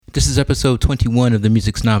This is episode 21 of the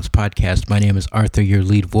Music Snobs podcast. My name is Arthur, your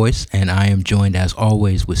lead voice, and I am joined as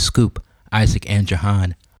always with Scoop, Isaac, and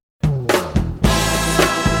Jahan.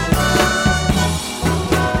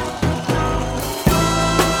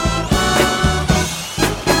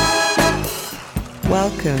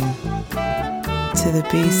 Welcome to the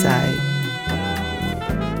B-side.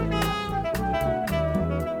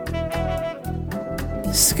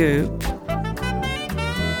 Scoop,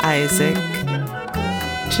 Isaac,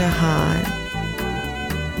 Jahan,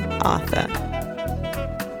 Arthur.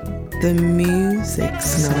 The Music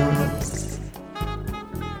Snobs.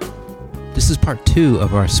 This is part 2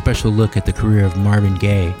 of our special look at the career of Marvin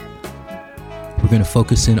Gaye. We're going to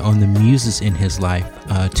focus in on the muses in his life.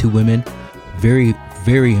 Two women, very,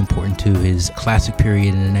 very important to his classic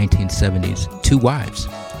period in the 1970s. Two wives.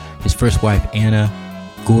 His first wife, Anna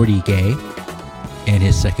Gordy Gaye, and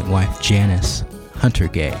his second wife, Janice Hunter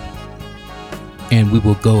Gaye. And we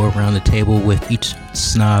will go around the table with each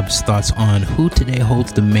snob's thoughts on who today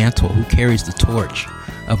holds the mantle, who carries the torch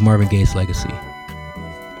of Marvin Gaye's legacy.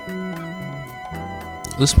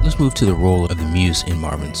 Let's move to the role of the muse in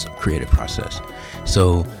Marvin's creative process.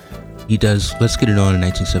 So he does Let's Get It On in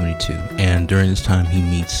 1972, and during this time he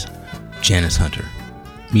meets Janice Hunter.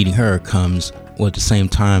 Meeting her comes at the same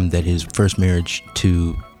time that his first marriage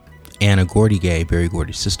to Anna Gordy Gaye, Berry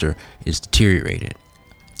Gordy's sister, is deteriorated.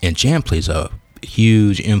 And Jan plays a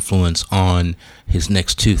huge influence on his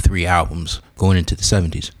next 2-3 albums going into the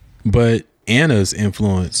 70s. But Anna's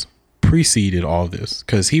influence preceded all this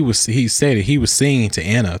because he stated he was singing to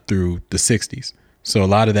Anna through the 60s. So a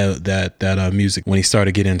lot of that music, when he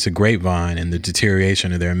started getting into Grapevine and the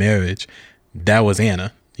deterioration of their marriage, that was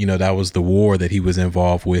Anna. You know, that was the war that he was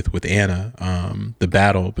involved with Anna, the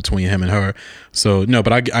battle between him and her. So no,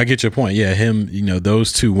 but I get your point. Yeah, him, you know,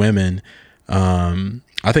 those two women.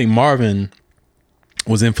 I think Marvin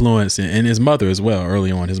was influenced, and his mother as well.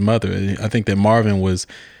 Early on, his mother. I think that Marvin was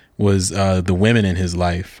the women in his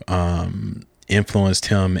life influenced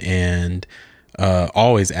him and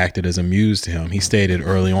always acted as a muse to him. He stated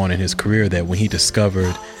early on in his career that when he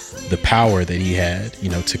discovered the power that he had, you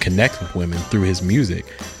know, to connect with women through his music,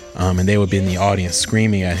 and they would be in the audience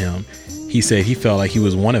screaming at him, he said he felt like he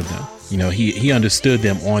was one of them. You know, he understood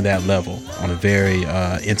them on that level, on a very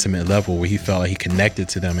intimate level, where he felt like he connected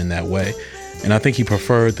to them in that way. And I think he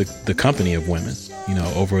preferred the company of women, you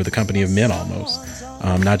know, over the company of men almost,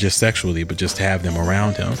 not just sexually, but just to have them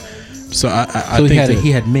around him. So I think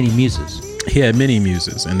he had many muses. He had many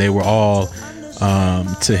muses, and they were all,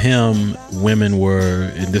 to him, women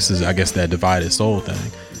were, and this is, I guess, that divided soul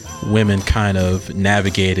thing. Women kind of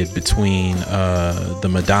navigated between the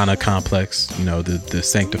Madonna complex, you know, the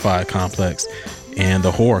sanctified complex, and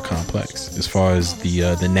the whore complex, as far as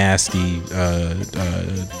the nasty,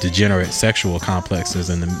 degenerate sexual complexes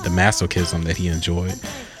and the masochism that he enjoyed,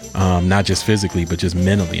 not just physically, but just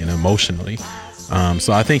mentally and emotionally.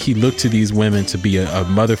 So I think he looked to these women to be a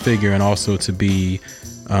mother figure and also to be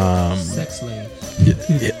sex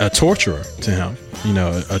slave, a torturer to him. You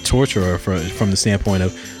know, a torturer from the standpoint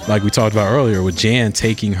of, like we talked about earlier, with Jan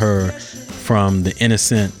taking her from the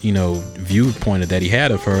innocent, you know, viewpoint that he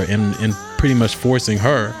had of her and pretty much forcing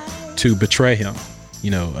her to betray him,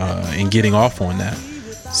 you know, and getting off on that.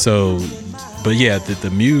 So, but yeah,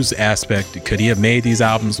 the muse aspect, could he have made these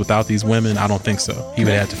albums without these women? I don't think so. He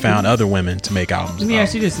would have to found other women to make albums. Let me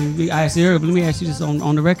ask you this. I asked you earlier, but let me ask you this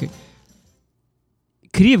on the record.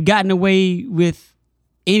 Could he have gotten away with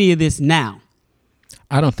any of this now?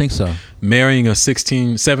 I don't think so. Marrying a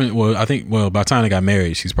 7, well, I think, by the time they got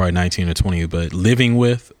married, she's probably 19 or 20, but living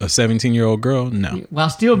with a 17-year-old girl, no. While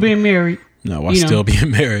still being married. No, while still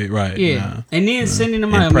being married, right. Yeah. No, and then sending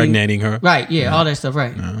them out. Impregnating her. Right, yeah, all that stuff,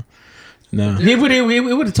 right. No. It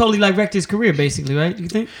would have totally like wrecked his career, basically, right? Do you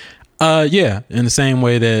think? Yeah, in the same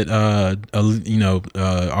way that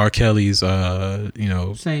R. Kelly's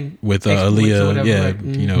same with Aaliyah, whatever, yeah, right.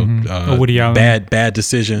 you know, Woody Allen. bad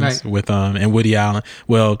decisions, right, with and Woody Allen.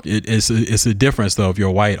 Well, it's a difference though if you're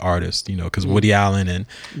a white artist, you know, because Woody Allen and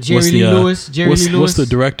Jerry Lee Lewis. What's the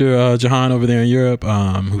director Jahan over there in Europe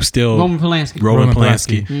who's still Roman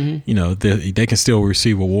Polanski. Mm-hmm. You know, they can still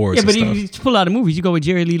receive awards. Yeah, but and you pull out of movies, you go with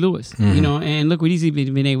Jerry Lee Lewis, you know, and look what he's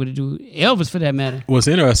even been able to do. Elvis, for that matter. What's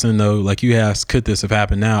interesting though, like you asked, could this have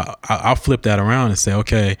happened now? I'll flip that around and say,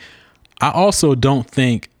 okay, I also don't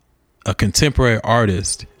think a contemporary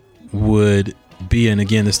artist would be, and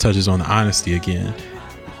again, this touches on the honesty again,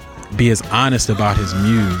 be as honest about his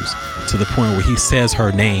muse to the point where he says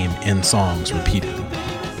her name in songs repeatedly.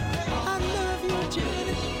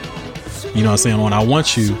 You know what I'm saying? When I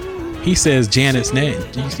Want You, he says Janet's name.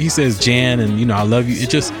 He says Jan and, you know, I love you. It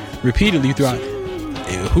just repeatedly throughout.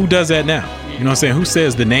 who does that now? You know what I'm saying? Who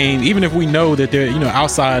says the name? Even if we know that they're,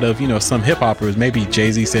 outside of, some hip hoppers, maybe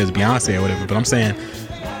Jay-Z says Beyonce or whatever, but I'm saying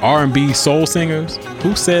R&B soul singers,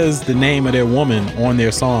 who says the name of their woman on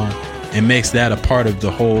their song and makes that a part of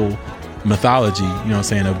the whole mythology,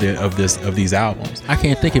 of these albums? I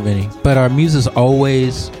can't think of any, but are muses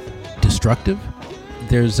always destructive?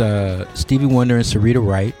 There's Stevie Wonder and Sarita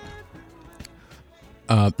Wright.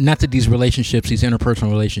 Not that these relationships, these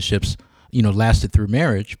interpersonal relationships, lasted through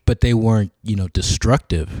marriage, but they weren't,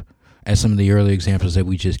 destructive as some of the early examples that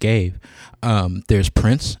we just gave. There's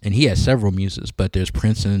Prince, and he has several muses, but there's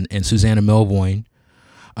Prince and Susanna Melvoin.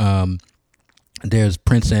 There's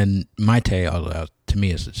Prince and Maite, although to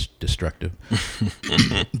me it's destructive.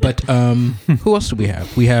 But who else do we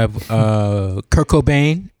have? We have Kurt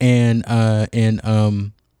Cobain and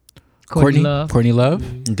Courtney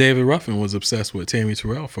Love. David Ruffin was obsessed with Tammy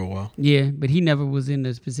Terrell for a while. Yeah, but he never was in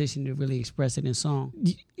this position to really express it in song.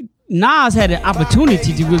 Nas had an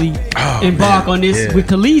opportunity to really embark on this with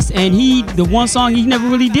Khalees, and the one song he never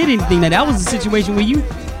really did anything. Now that was a situation where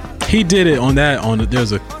he did it on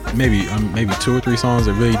there's maybe 2 or 3 songs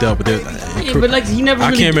that really dealt with it. But he never.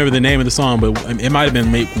 I can't remember the name of the song, but it might have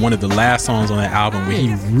been one of the last songs on that album where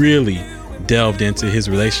he really delved into his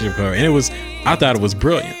relationship with her, and I thought it was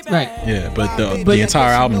brilliant. Right. Yeah, but the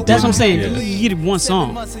entire album. That's what I'm saying. Yeah. You get one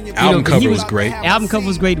song. Album cover was great. Album cover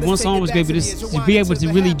was great. One song was great, but to be able to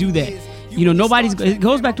really do that, it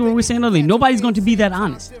goes back to what we were saying earlier. Nobody's going to be that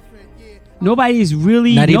honest. Nobody is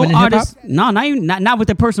really not even artist. No, not with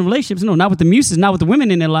their personal relationships. No, not with the muses. Not with the women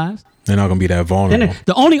in their lives. They're not going to be that vulnerable.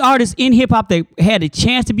 The only artist in hip hop that had a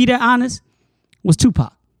chance to be that honest was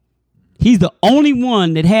Tupac. He's the only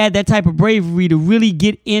one that had that type of bravery to really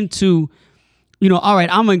get into, all right,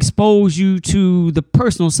 I'm going to expose you to the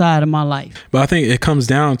personal side of my life. But I think it comes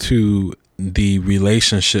down to the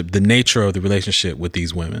relationship, the nature of the relationship with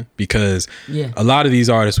these women, because a lot of these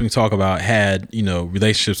artists we talk about had,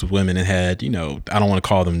 relationships with women and had, I don't want to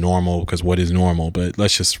call them normal because what is normal, but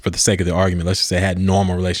let's just, for the sake of the argument, let's just say had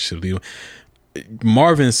normal relationships with you.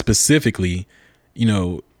 Marvin specifically,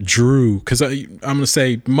 drew, because I'm going to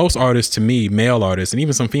say most artists, to me, male artists and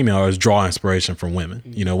even some female artists, draw inspiration from women.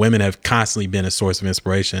 Women have constantly been a source of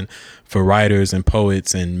inspiration for writers and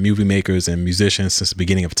poets and movie makers and musicians since the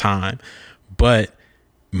beginning of time. But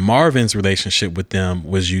Marvin's relationship with them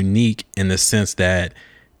was unique in the sense that,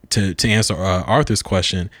 to answer Arthur's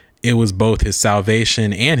question, it was both his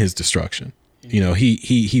salvation and his destruction.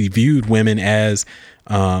 He viewed women as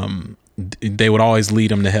they would always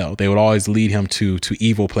lead him to hell. They would always lead him to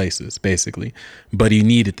evil places, basically. But he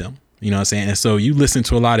needed them. You know what I'm saying? And so you listen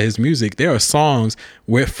to a lot of his music, there are songs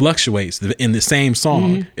where it fluctuates. In the same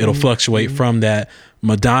song, it'll fluctuate from that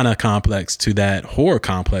Madonna complex to that horror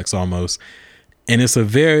complex almost. And it's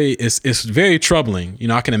very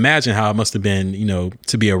troubling. I can imagine how it must have been,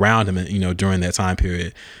 to be around him, during that time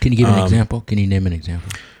period. Can you give an example? Can you name an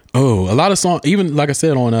example? Oh, a lot of songs, even like I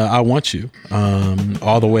said on I Want You,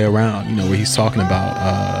 all the way around, where he's talking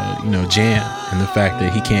about, Jan and the fact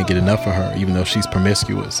that he can't get enough of her, even though she's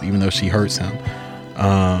promiscuous, even though she hurts him.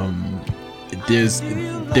 There's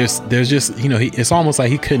just, it's almost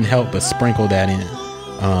like he couldn't help but sprinkle that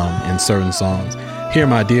in certain songs. Here,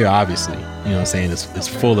 My Dear, obviously, what I'm saying, it's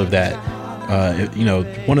full of that.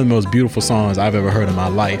 One of the most beautiful songs I've ever heard in my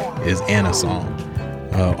life is Anna's song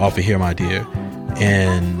off of Here, My Dear.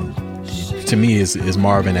 And to me is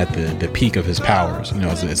Marvin at the peak of his powers,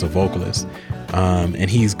 as a vocalist. And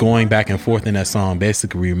he's going back and forth in that song,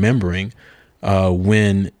 basically remembering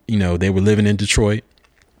when, they were living in Detroit.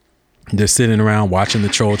 They're sitting around watching the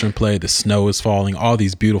children play. The snow is falling, all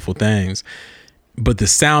these beautiful things. But the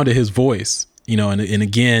sound of his voice, and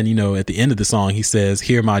again, at the end of the song, he says,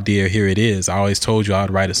 "Here, my dear, here it is. I always told you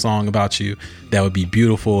I'd write a song about you that would be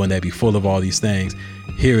beautiful and that'd be full of all these things.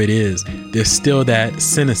 Here it is." There's still that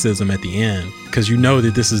cynicism at the end because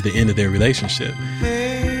that this is the end of their relationship.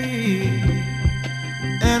 Hey,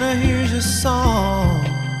 Anna, here's your song.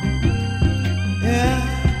 Yeah,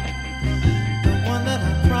 the one that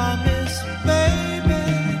I promised,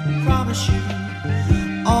 baby, promise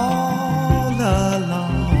you all along.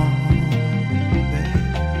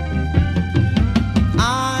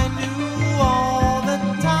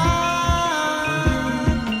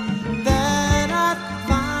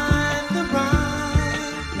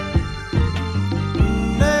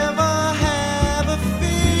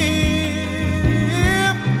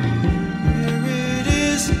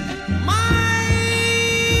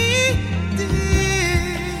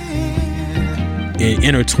 It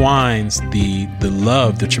intertwines the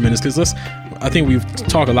love, the tremendous, because I think we've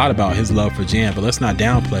talked a lot about his love for Jan, but let's not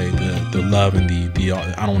downplay the love and the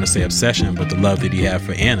I don't want to say obsession, but the love that he had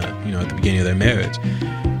for Anna, at the beginning of their marriage.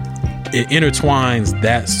 It intertwines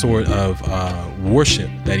that sort of worship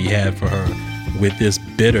that he had for her with this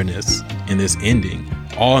bitterness in this ending,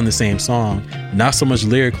 all in the same song, not so much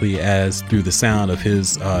lyrically as through the sound of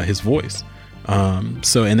his voice.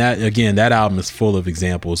 So, and that album is full of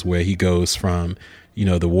examples where he goes from,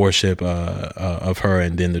 the worship of her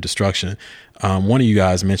and then the destruction. One of you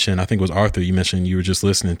guys mentioned, I think it was Arthur, you mentioned you were just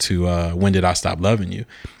listening to When Did I Stop Loving You?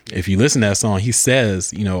 If you listen to that song, he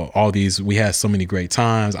says, all these, we had so many great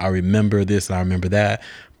times. I remember this and I remember that,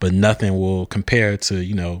 but nothing will compare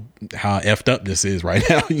to, how effed up this is right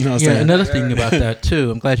now. You know what I'm saying? Another thing about that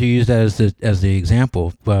too, I'm glad you used that as the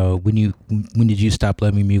example. When did you stop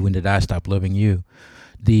loving me? When did I stop loving you?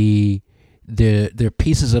 There are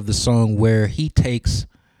pieces of the song where he takes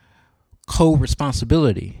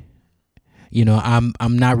co-responsibility. I'm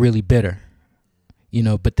not really bitter.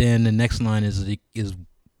 But then the next line is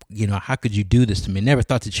how could you do this to me? Never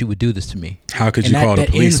thought that you would do this to me. How could you call the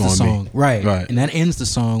police on me? Right. And that ends the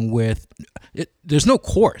song with there's no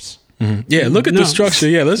chorus. Mm-hmm. Yeah, look at the structure.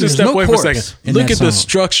 Yeah, let's just step away for a second. Look at the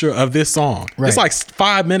structure of this song. Right. It's like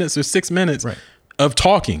 5 minutes or 6 minutes of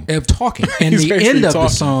talking. And the end of the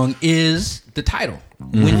song is the title.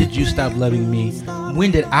 Mm-hmm. When did you stop loving me?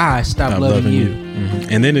 When did I stop loving you? Mm-hmm.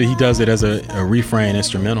 And then he does it as a refrain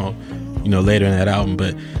instrumental, later in that album.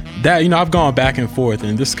 But that, I've gone back and forth,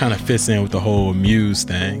 and this kind of fits in with the whole Muse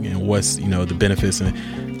thing and what's, the benefits.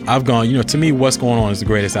 And I've gone, to me, What's Going On is the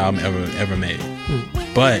greatest album ever made.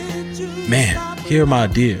 But man, Hear My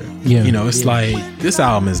Dear, it's like this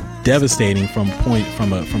album is devastating from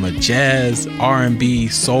a jazz, R&B,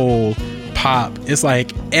 soul, pop. It's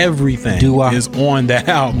like everything is on that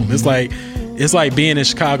album. Mm-hmm. It's like being in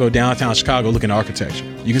Chicago, downtown Chicago, looking at architecture.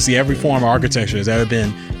 You can see every form of architecture that's ever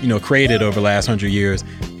been, created over the last 100 years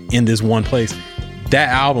in this one place. That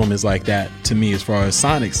album is like that to me as far as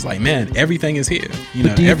sonics. Like, man, everything is here.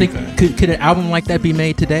 But do you everything. Think could an album like that be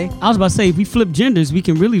made today? I was about to say, if we flip genders, we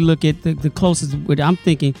can really look at the closest. I'm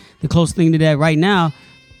thinking the closest thing to that right now.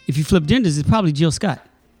 If you flip genders, it's probably Jill Scott.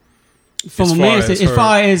 From as a man, as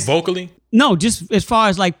far as vocally, no, just as far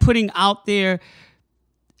as like putting out there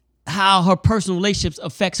how her personal relationships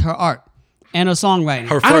affects her art and her songwriting.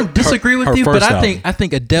 I don't disagree with you, but I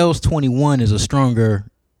think Adele's 21 is a stronger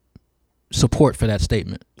support for that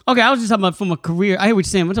statement. Okay, I was just talking about from a career. I hear what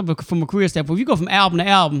you're saying. I'm talking about from a career standpoint. If you go from album to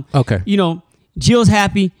album, okay, Jill's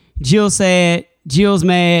happy, Jill's sad, Jill's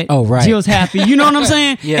mad, Jill's happy. You know what I'm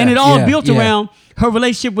saying? And it all built around her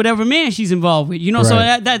relationship with whatever man she's involved with. So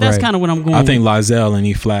that's kind of what I'm going. I think Lizelle and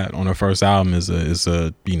E Flat on her first album is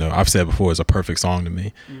a I've said before, is a perfect song to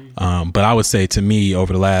me. But I would say to me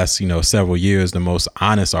over the last several years, the most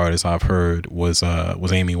honest artist I've heard was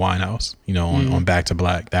Amy Winehouse. On Back to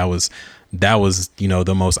Black. That was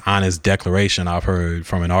the most honest declaration I've heard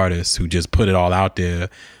from an artist who just put it all out there.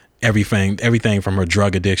 Everything from her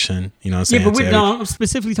drug addiction, you know what I'm saying? Yeah, but I'm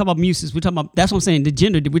specifically talking about muses. We're talking about, that's what I'm saying, the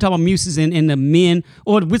gender. We're talking about muses in the men,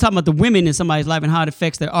 or we're talking about the women in somebody's life and how it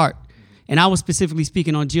affects their art. And I was specifically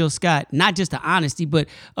speaking on Jill Scott, not just the honesty, but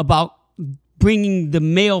about bringing the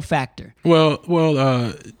male factor. Well,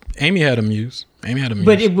 Amy had a muse.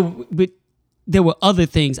 But there were other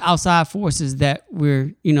things, outside forces that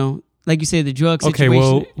were, like you said, the drug situation.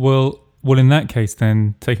 Okay, well, in that case,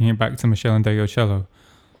 then taking it back to Michelle and Cello.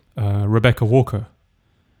 Rebecca Walker,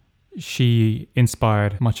 she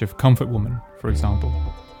inspired much of Comfort Woman, for example.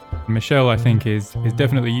 Michelle, I think, is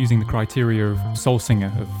definitely using the criteria of soul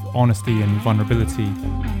singer, of honesty and vulnerability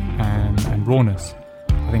and rawness.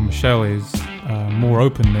 I think Michelle is more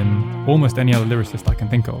open than almost any other lyricist I can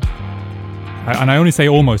think of. And I only say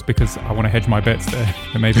almost because I want to hedge my bets there.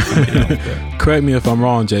 Maybe correct me if I'm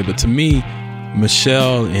wrong, Jay, but to me,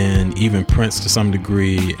 Michelle and even Prince to some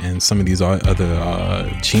degree and some of these other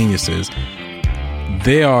geniuses,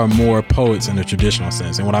 they are more poets in the traditional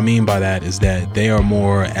sense. And what I mean by that is that they are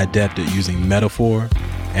more adept at using metaphor,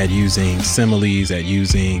 at using similes, at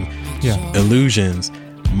using illusions.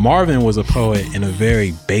 Marvin was a poet in a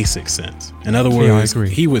very basic sense. In other words,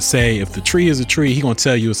 he would say, if the tree is a tree, he's going to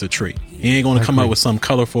tell you it's a tree. He ain't going to come up with some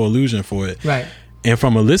colorful illusion for it. Right. And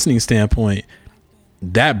from a listening standpoint,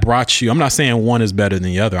 that brought you, I'm not saying one is better than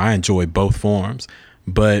the other. I enjoy both forms.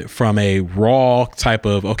 But from a raw type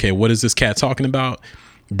of, okay, what is this cat talking about?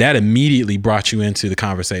 That immediately brought you into the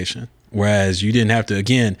conversation. Whereas you didn't have to,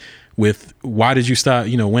 again, with why did you stop,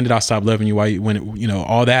 when did I stop loving you?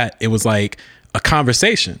 All that, it was like a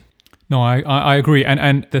conversation. No, I agree.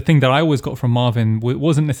 And the thing that I always got from Marvin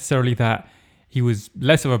wasn't necessarily that he was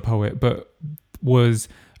less of a poet, but was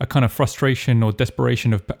a kind of frustration or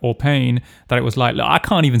desperation or pain, that it was like, look, I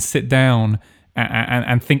can't even sit down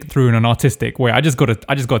and think through in an artistic way. I just got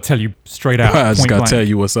to tell you straight out. I just got to tell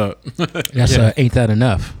you what's up. That's ain't that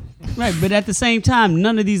enough? Right, but at the same time,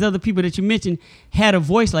 none of these other people that you mentioned had a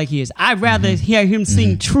voice like his. I'd rather hear him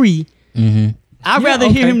sing tree. I'd rather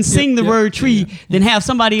hear him sing the word tree than have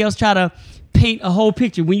somebody else try to paint a whole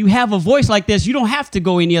picture. When you have a voice like this, you don't have to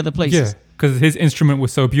go any other places. Yeah, because his instrument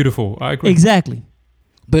was so beautiful. I agree. Exactly.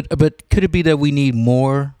 But could it be that we need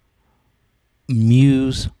more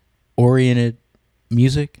muse-oriented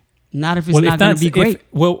music? Not if it's not going to be great.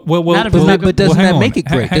 But doesn't that make it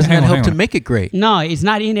great? Doesn't that help to make it great? No, it's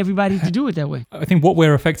not in everybody to do it that way. I think what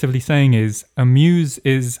we're effectively saying is a muse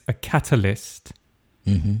is a catalyst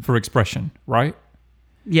for expression, right?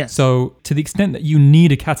 Yes. So to the extent that you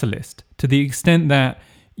need a catalyst, to the extent that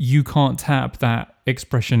you can't tap that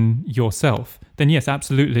expression yourself, then yes,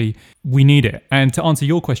 absolutely, we need it. And to answer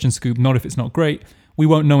your question, Scoop, not if it's not great, we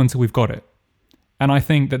won't know until we've got it. And I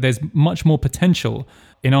think that there's much more potential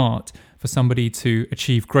in art for somebody to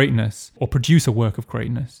achieve greatness or produce a work of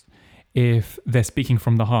greatness if they're speaking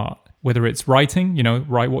from the heart, whether it's writing,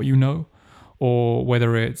 write what you know, or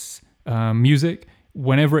whether it's music,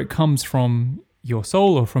 whenever it comes from your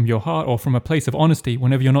soul or from your heart or from a place of honesty,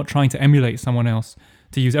 whenever you're not trying to emulate someone else,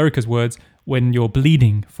 to use Erica's words, when you're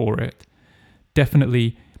bleeding for it,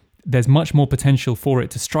 definitely there's much more potential for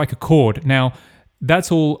it to strike a chord. Now,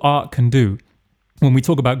 that's all art can do. When we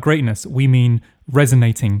talk about greatness, we mean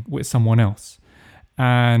resonating with someone else.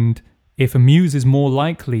 And if a muse is more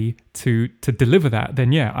likely to deliver that,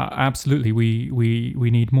 then yeah, absolutely, we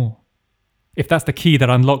need more. If that's the key that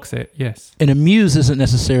unlocks it, yes. And a muse isn't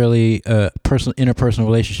necessarily interpersonal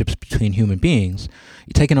relationships between human beings.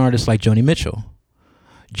 You take an artist like Joni Mitchell.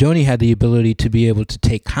 Joni had the ability to be able to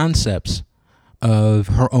take concepts of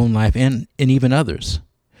her own life and even others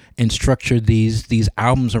and structure these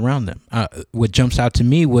albums around them. What jumps out to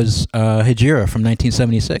me was Hejira from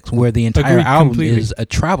 1976, where the entire album is a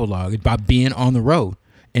travelogue about being on the road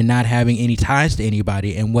and not having any ties to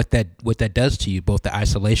anybody, and what that does to you, both the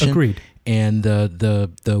isolation and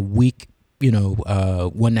the weak,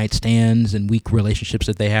 one night stands and weak relationships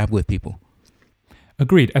that they have with people.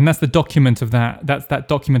 Agreed. And that's the document of that. That's that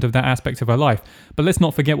document of that aspect of her life. But let's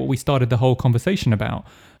not forget what we started the whole conversation about.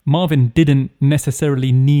 Marvin didn't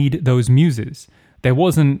necessarily need those muses. There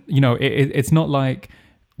wasn't, it's not like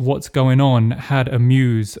What's Going On had a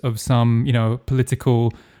muse of some,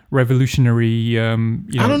 political revolutionary, I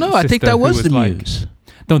don't know. I think that was the muse.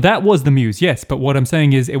 No, that was the muse, yes. But what I'm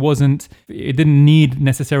saying is it didn't need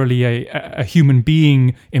necessarily a human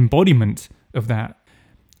being embodiment of that.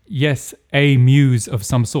 Yes, a muse of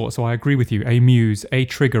some sort. So I agree with you. A muse, a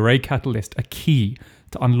trigger, a catalyst, a key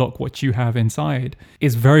to unlock what you have inside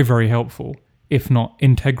is very, very helpful, if not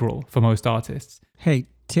integral for most artists. Hey,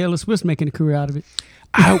 Taylor Swift's making a career out of it.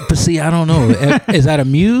 But see, I don't know. Is that a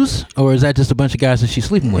muse, or is that just a bunch of guys that she's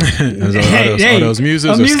sleeping with? Are those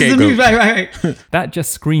muses or scapegoats? Right. That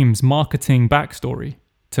just screams marketing backstory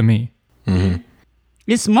to me. Mm-hmm.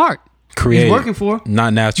 It's smart. Creative. He's working for.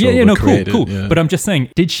 Not natural. Yeah, no, creative. cool. Yeah. But I'm just saying,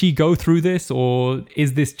 did she go through this, or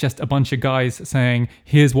is this just a bunch of guys saying,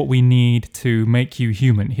 here's what we need to make you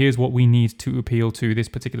human? Here's what we need to appeal to this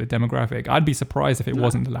particular demographic? I'd be surprised if it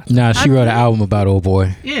wasn't the latter. Nah, she wrote an album about old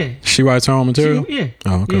boy. Yeah. She writes her own material? Yeah.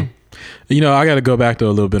 Oh, okay. Yeah. I got to go back to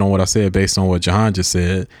a little bit on what I said based on what Jahan just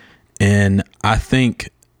said. And I think,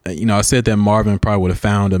 I said that Marvin probably would have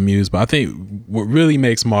found a muse, but I think what really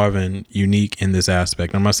makes Marvin unique in this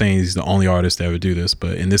aspect, I'm not saying he's the only artist to ever do this,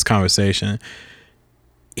 but in this conversation,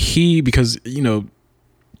 because to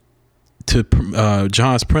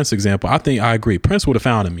John's Prince example, I agree. Prince would have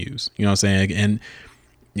found a muse, you know what I'm saying? And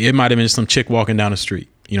it might have been some chick walking down the street,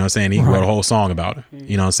 you know what I'm saying? He wrote a whole song about her,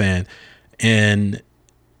 you know what I'm saying? And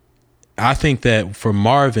I think that for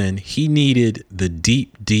Marvin, he needed the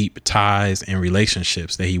deep, deep ties and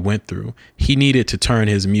relationships that he went through. He needed to turn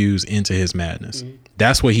his muse into his madness.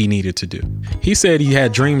 That's what he needed to do. He said he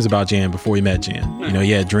had dreams about Jan before he met Jan.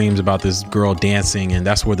 He had dreams about this girl dancing, and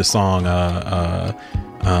that's where the song it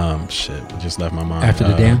just left my mind. After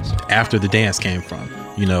the Dance? After the Dance came from.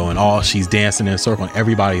 And she's dancing in a circle and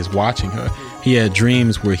everybody is watching her. He had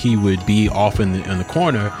dreams where he would be off in the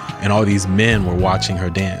corner and all these men were watching her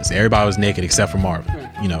dance. Everybody was naked except for Marvin,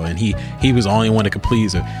 and he was the only one that could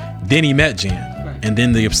please her. Then he met Jan, and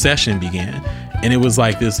then the obsession began. And it was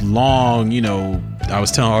like this long, I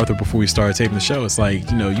was telling Arthur before we started taping the show, it's like,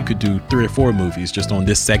 you could do 3 or 4 movies just on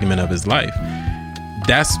this segment of his life.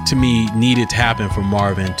 That's, to me, needed to happen for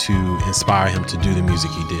Marvin to inspire him to do the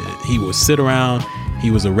music he did. He would sit around.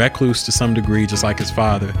 He was a recluse to some degree, just like his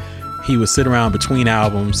father. he would sit around between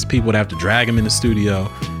albums. People would have to drag him in the studio.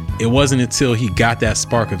 It wasn't until he got that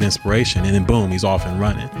spark of inspiration, and then boom, he's off and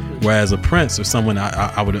running. Whereas a Prince or someone,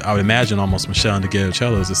 I would imagine almost Michelle and the Gaye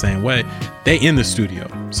cello is the same way. They in the studio,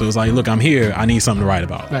 so it's like, look, I'm here. I need something to write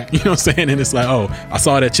about. Right. You know what I'm saying? And it's like, oh, I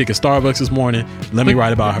saw that chick at Starbucks this morning. Let me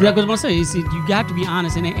write about her. Yeah, because what I'm saying is, you got to be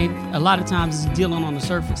honest, and a lot of times it's dealing on the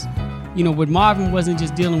surface. You know, with Marvin wasn't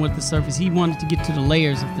just dealing with the surface. He wanted to get to the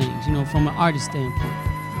layers of things. You know, from an artist standpoint.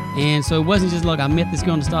 And so it wasn't just, look, I met this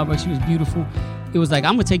girl in the Starbucks. She was beautiful. It was like,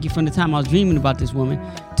 I'm going to take you from the time I was dreaming about this woman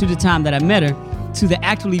to the time that I met her to the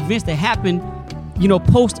actual events that happened, you know,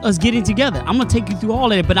 post us getting together. I'm going to take you through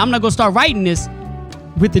all of it, but I'm not going to start writing this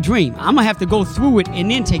with the dream. I'm going to have to go through it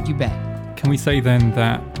and then take you back. Can we say then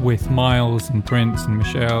that with Miles and Prince and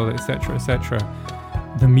Michelle, etc.,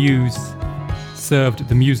 the muse served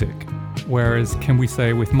the music? Whereas can we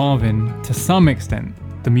say with Marvin, to some extent,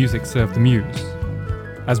 the music served the muse,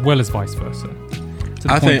 as well as vice versa? To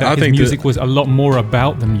the point that his music was a lot more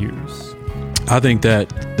about the muse. I think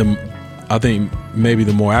maybe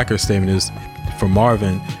the more accurate statement is, for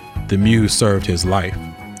Marvin, the muse served his life,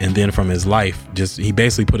 and then from his life, he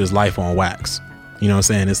basically put his life on wax. You know what I'm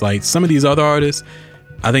saying? It's like some of these other artists,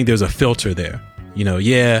 I think there's a filter there. You know,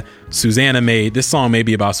 yeah, Susanna made this song may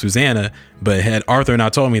be about Susanna, but had Arthur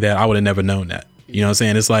not told me that, I would have never known that. You know what I'm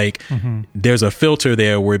saying? It's like there's a filter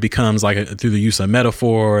there where it becomes like through the use of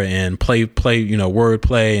metaphor and play, you know,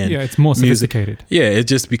 wordplay and it's more sophisticated. Music. Yeah, it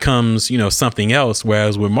just becomes, you know, something else.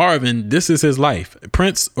 Whereas with Marvin, this is his life.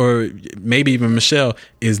 Prince or maybe even Michelle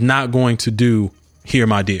is not going to do Hear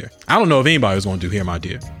My Dear. I don't know if anybody was going to do Hear My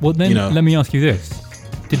Dear. Well, then let me ask you this: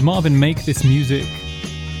 did Marvin make this music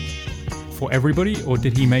for everybody, or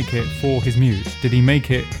did he make it for his muse? Did he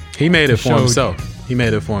make it? He made it for himself. He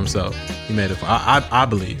made it for himself. He made it for, I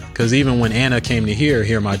believe, because even when Anna came to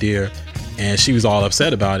Hear My Dear, and she was all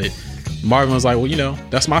upset about it, Marvin was like, well, you know,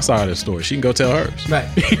 that's my side of the story. She can go tell hers. Right.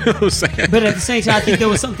 You know what I'm saying? But at the same time, I think there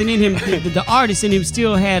was something in him. The artist in him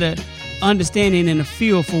still had a understanding and a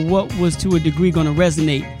feel for what was to a degree going to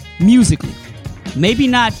resonate musically. Maybe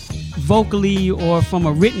not vocally or from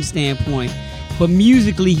a written standpoint, but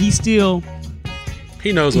musically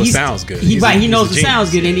he knows what sounds good. He knows what sounds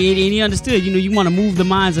good, and he understood. You know, you want to move the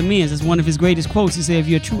minds of men. That's one of his greatest quotes. He said, "If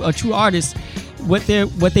you're a true artist, what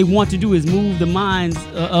they want to do is move the minds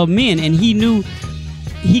of men." And he knew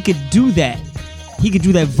he could do that. He could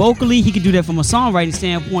do that vocally. He could do that from a songwriting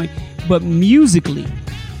standpoint. But musically,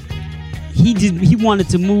 he wanted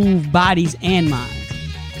to move bodies and minds.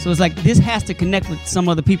 So it's like this has to connect with some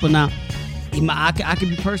other people. Now, I could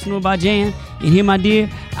be personal about Jan and Hear My Dear.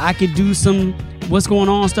 I could do some what's going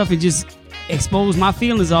on stuff and just expose my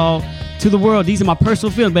feelings all to the world. These are my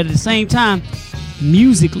personal feelings, but at the same time,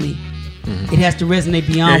 musically, it has to resonate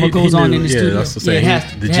beyond what goes on in the studio. That's what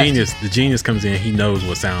the genius comes in. He knows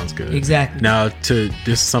what sounds good. Exactly. Now, this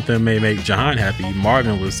is something that may make Jahan happy.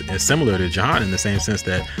 Marvin was similar to Jahan in the same sense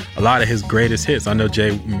that a lot of his greatest hits. I know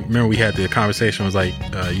Jay. Remember we had the conversation. Was like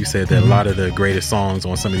you said that a lot of the greatest songs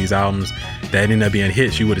on some of these albums that ended up being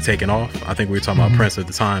hits, you would have taken off. I think we were talking about Prince at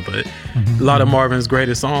the time, but a lot of Marvin's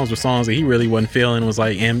greatest songs were songs that he really wasn't feeling. Was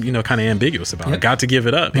like kind of ambiguous about. Got to give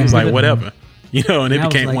it up. He was like whatever. You know, and it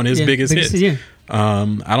became one of his biggest hits. Yeah.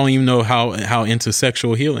 I don't even know how into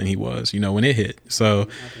sexual healing he was, you know, when it hit. So,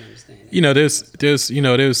 you know,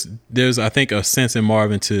 there's I think a sense in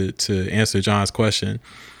Marvin to answer John's question.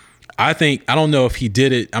 I don't know if he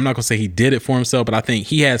did it. I'm not gonna say he did it for himself, but I think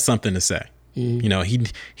he had something to say. You know, he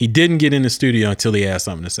didn't get in the studio until he had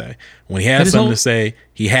something to say. When he had something to say,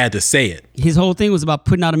 he had to say it. His whole thing was about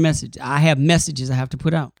putting out a message. I have messages I have to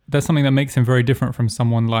put out. That's something that makes him very different from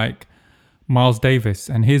someone like Miles Davis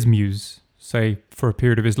and his muse, say, for a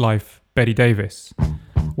period of his life, Betty Davis.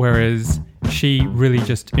 Whereas she really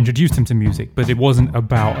just introduced him to music, but it wasn't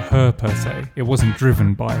about her per se. It wasn't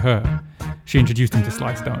driven by her. She introduced him to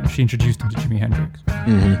Sly Stone. She introduced him to Jimi Hendrix.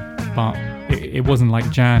 But it wasn't like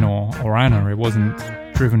Jan or Anna. It wasn't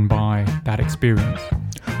driven by that experience.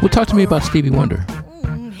 Well, talk to me about Stevie Wonder.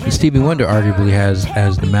 Stevie Wonder arguably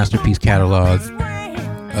has the masterpiece catalog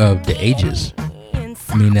of the ages.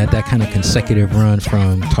 I mean, that kind of consecutive run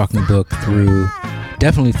from Talking Book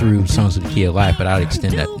definitely through Songs of the Key of Life, but I'd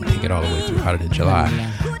extend that and take it all the way through Hotter Than July.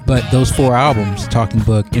 But those 4 albums, Talking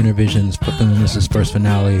Book, Intervisions, Brooklyn Mrs. First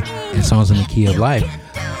Finale, and Songs in the Key of Life,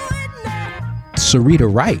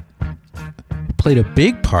 Sarita Wright played a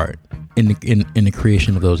big part in the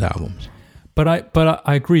creation of those albums. But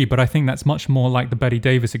I agree, but I think that's much more like the Betty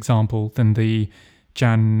Davis example than the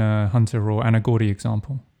Jan Hunter or Anna Gordy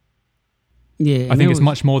example. Yeah, I think it's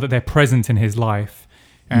much more that they're present in his life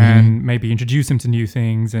and maybe introduce him to new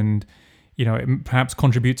things and it perhaps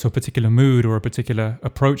contributes to a particular mood or a particular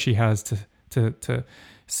approach he has to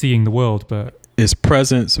seeing the world. But it's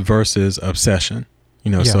presence versus obsession.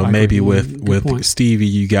 So I maybe agree. with point. Stevie,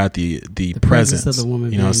 you got the presence of the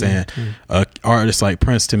woman. You know what I'm saying? An artist like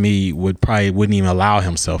Prince, to me, wouldn't even allow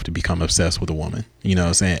himself to become obsessed with a woman. You know what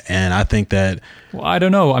I'm saying? And I think that... Well, I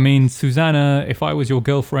don't know. I mean, Susanna, if I was your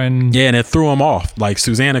girlfriend... Yeah, and it threw him off. Like,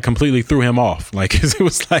 Susanna completely threw him off. Like, it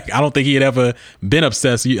was like, I don't think he had ever been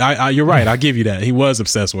obsessed. You're right. I'll give you that. He was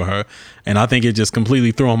obsessed with her. And I think it just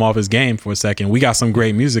completely threw him off his game for a second. We got some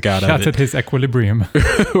great music out of it. Shattered his equilibrium.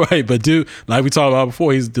 Right. But dude, like we talked about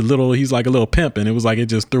before, he's like a little pimp, and it was like it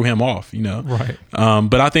just threw him off, Right.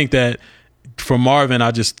 But I think that for Marvin,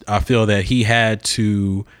 I feel that he had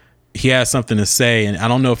something to say, and I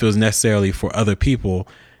don't know if it was necessarily for other people,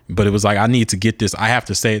 but it was like, I need to get this. I have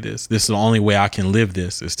to say this. This is the only way I can live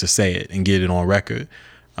this, is to say it and get it on record.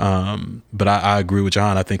 But I agree with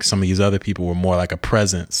John. I think some of these other people were more like a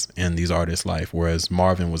presence in these artists' life, whereas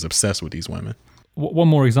Marvin was obsessed with these women. One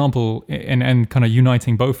more example, and kind of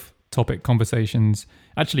uniting both topic conversations,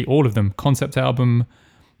 actually all of them: Concept Album,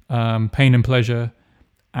 Pain and Pleasure,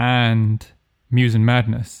 and Muse and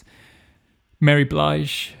Madness. Mary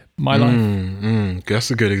Blige, My Life. That's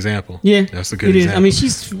a good example. Yeah, that's a good it example. Is. I mean,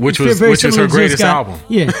 she's which very is her greatest album.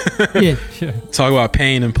 Yeah. Talk about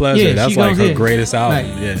Pain and Pleasure. Yeah, that's like her in. greatest album.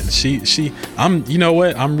 Right. Yeah, she. You know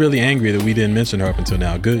what? I'm really angry that we didn't mention her up until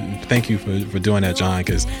now. Good. Thank you for doing that, John,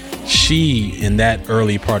 because she, in that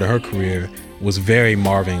early part of her career, was very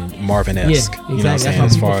Marvin-esque. Yeah, exactly. You know what I'm saying?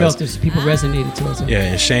 That's why people felt this. People resonated to us. Yeah,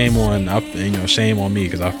 and shame on me,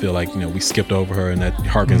 because I feel like we skipped over her, and that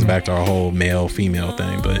harkens back to our whole male-female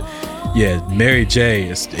thing. But yeah, Mary J.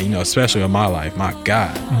 is, especially in My Life. My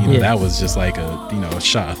God, that was just like a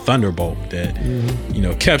shot, a thunderbolt that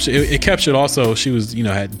captured. Also, she was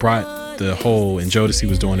had brought the whole, and Jodeci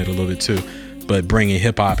was doing it a little bit too, but bringing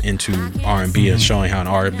hip hop into R&B and showing how an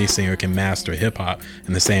R&B singer can master hip hop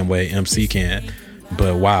in the same way MC can.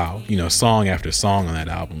 But wow, song after song on that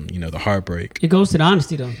album, the heartbreak. It goes to the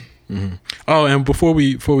honesty though. Mm-hmm. Oh, and before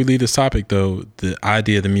we leave this topic though, the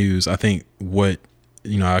idea of the muse, I think what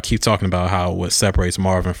I keep talking about what separates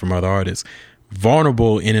Marvin from other artists.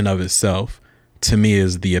 Vulnerable in and of itself, to me,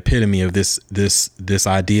 is the epitome of this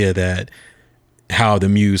idea that how the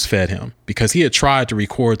muse fed him, because he had tried to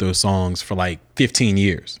record those songs for like 15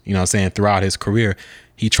 years, throughout his career.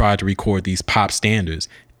 He tried to record these pop standards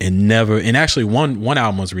and actually one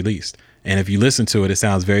album was released. And if you listen to it, it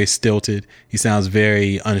sounds very stilted. He sounds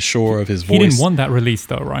very unsure of his voice. He didn't want that release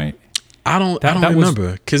though, right? I don't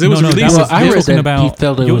remember, because it was released. I read that he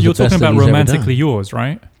felt it was you're the best talking that about he's ever Romantically done. Yours,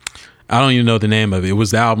 right? I don't even know the name of it. It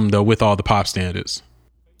was the album though with all the pop standards.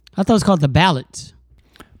 I thought it was called The Ballads.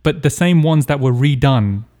 But the same ones that were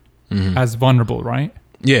redone as Vulnerable, right?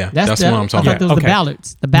 Yeah, that's what I'm talking about. Those the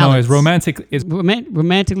ballads. The ballads. No, it's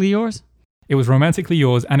Romantically Yours? It was Romantically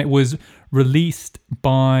Yours, and it was released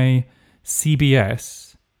by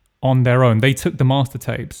CBS on their own. They took the master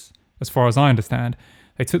tapes, as far as I understand.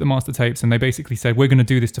 They took the master tapes and they basically said, we're going to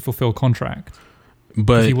do this to fulfill contract.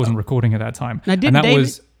 But he wasn't recording at that time. Now,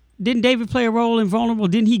 didn't David play a role in Vulnerable?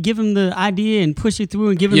 Didn't he give him the idea and push it through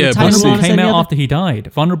and give him the title? Vulnerable came out after he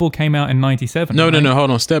died. Vulnerable came out in 97. No,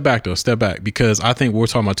 hold on. Step back, because I think we're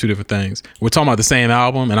talking about two different things. We're talking about the same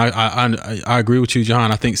album, and I agree with you,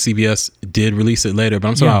 John. I think CBS did release it later, but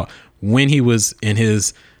I'm talking about when he was in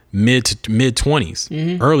his mid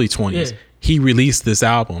 20s, early 20s. He released this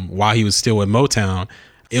album while he was still with Motown.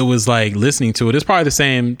 It was like listening to it. It's probably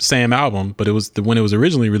the same album, but it was when it was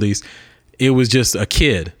originally released. It was just a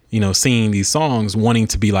kid, singing these songs, wanting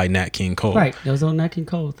to be like Nat King Cole. Right, that was on Nat King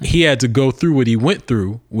Cole thing. He had to go through what he went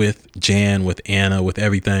through with Jan, with Anna, with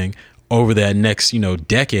everything over that next,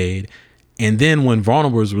 decade. And then when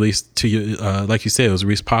Vulnerable was released to you, like you said, it was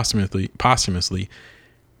released posthumously.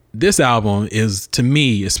 This album is, to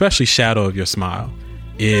me, especially Shadow of Your Smile,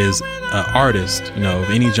 is an artist, of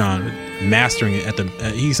any genre, mastering it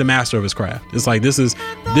he's a master of his craft. It's like this is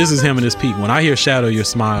him at his peak. When I hear Shadow Your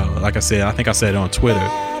Smile, like I said, I think I said it on Twitter,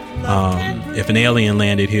 if an alien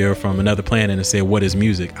landed here from another planet and said, what is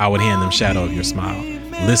music, I would hand them Shadow of Your Smile.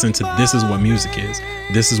 Listen to, this is what music is,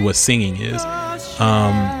 this is what singing is.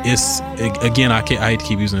 It's, again, I hate to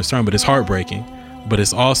keep using this term, but it's heartbreaking, but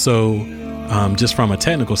it's also just from a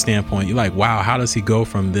technical standpoint, you're like, wow, how does he go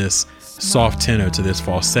from this soft tenor to this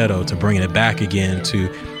falsetto to bringing it back again to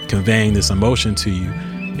conveying this emotion to you?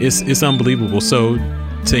 It's unbelievable. So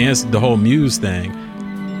to answer the whole Muse thing,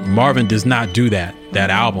 Marvin does not do that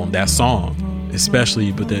album, that song,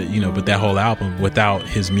 especially but that whole album without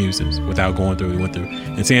his muses, without going through what he went through.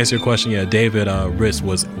 And to answer your question, yeah, David Ritz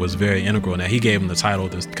was very integral. Now he gave him the title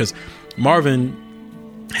of this because Marvin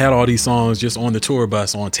had all these songs just on the tour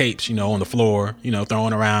bus, on tapes, on the floor,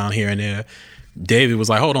 throwing around here and there. David was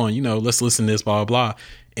like, hold on, let's listen to this, blah, blah, blah.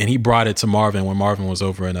 And he brought it to Marvin when Marvin was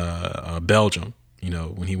over in Belgium,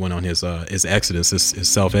 when he went on his exodus, his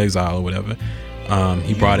self-exile or whatever.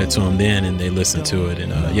 He brought it to him then, and they listened to it.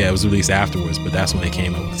 And it was released afterwards, but that's when they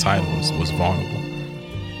came up with the title, was Vulnerable.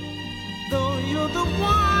 Though you're the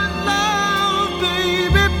one love,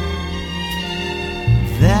 baby,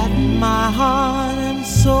 that my heart and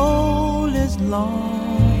soul is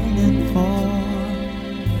longing for.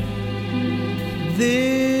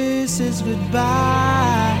 This is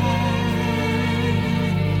goodbye.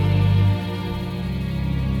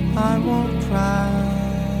 I won't cry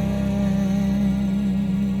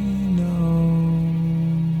no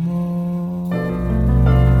more.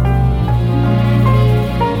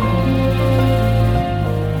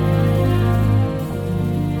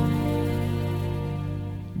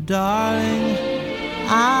 Darling,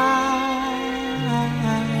 I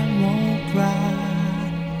won't cry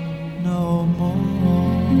no more.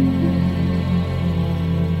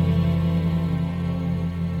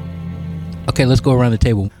 Okay, let's go around the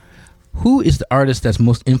table. Who is the artist that's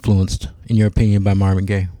most influenced, in your opinion, by Marvin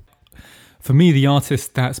Gaye? For me, the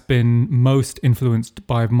artist that's been most influenced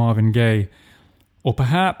by Marvin Gaye, or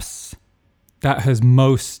perhaps that has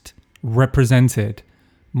most represented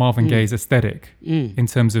Marvin Gaye's aesthetic in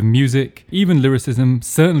terms of music, even lyricism,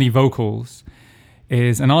 certainly vocals,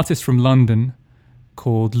 is an artist from London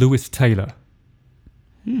called Lewis Taylor.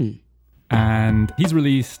 And he's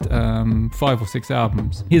released 5 or 6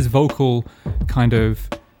 albums. His vocal kind of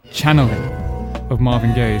channeling of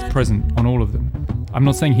Marvin Gaye is present on all of them. I'm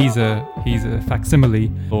not saying he's a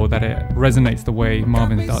facsimile or that it resonates the way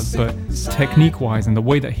Marvin does, but technique-wise and the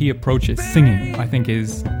way that he approaches singing, I think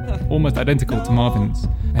is almost identical to Marvin's.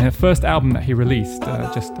 And the first album that he released,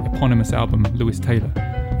 just eponymous album, Lewis Taylor,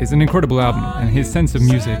 is an incredible album, and his sense of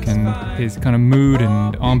music and his kind of mood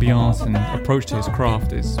and ambiance and approach to his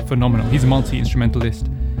craft is phenomenal. He's a multi-instrumentalist,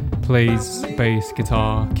 plays bass,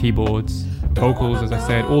 guitar, keyboards, vocals, as I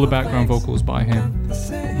said, all the background vocals by him,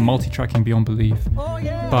 multi-tracking beyond belief.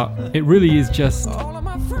 But it really is just,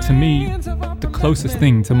 to me, the closest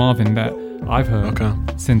thing to Marvin that I've heard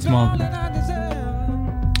since Marvin.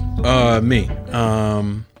 Me.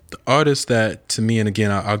 The artist that, to me, and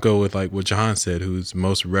again, I'll go with like what Jahan said, who's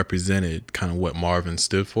most represented kind of what Marvin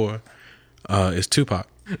stood for, is Tupac.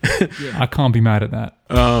 I can't be mad at that.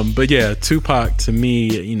 But yeah, Tupac to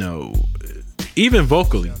me, even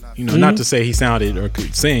vocally, not to say he sounded or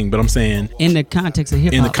could sing, but I'm saying in the context of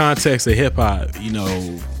hip hop. In the context of hip hop,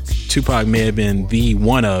 Tupac may have been the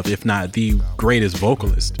one of, if not the greatest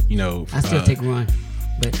vocalist. I still take Ron.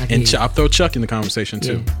 And I'll throw Chuck in the conversation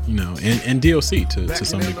too, and DLC to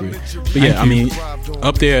some degree. But yeah, I mean,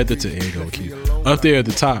 up there at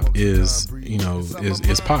the top is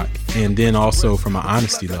Pac, and then also from an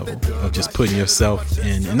honesty level of just putting yourself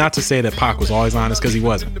in. And not to say that Pac was always honest, because he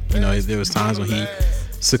wasn't. There was times when he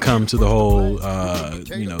succumbed to the whole,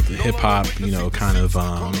 the hip hop, kind of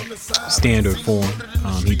standard form.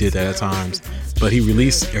 He did that at times. But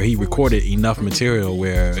he recorded enough material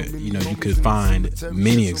where, you could find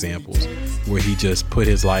many examples where he just put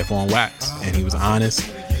his life on wax and he was honest,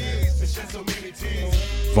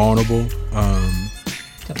 vulnerable.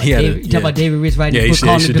 Talk about David Ritz writing a book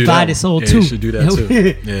called The Divided Soul too. Yeah, he should do that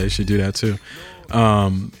too. Yeah, he should do that too.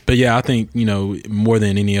 But yeah, I think, more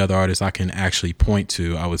than any other artist I can actually point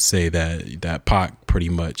to, I would say that Pac pretty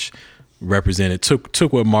much represented,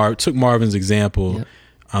 took Marvin's example,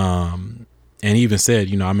 and even said,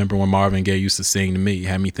 I remember when Marvin Gaye used to sing to me,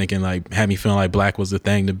 had me feeling like black was the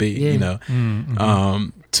thing to be,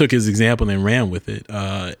 took his example and ran with it.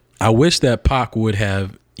 I wish that Pac would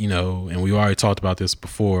have, and we already talked about this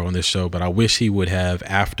before on this show, but I wish he would have,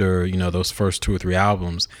 after, those first 2 or 3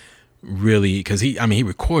 albums, really, because he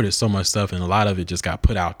recorded so much stuff and a lot of it just got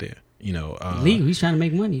put out there. He's trying to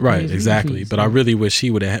make money. Right, exactly. But I really wish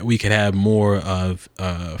we could have more of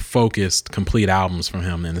focused, complete albums from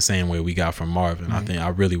him in the same way we got from Marvin. Right. I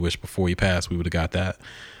really wish before he passed we would have got that.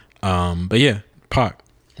 But yeah, Pac.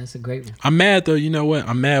 That's a great one. I'm mad though. You know what?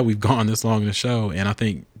 I'm mad we've gone this long in the show, and I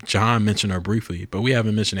think John mentioned her briefly, but we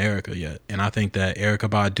haven't mentioned Erykah yet. And I think that Erykah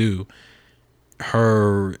Badu,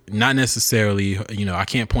 her, not necessarily, I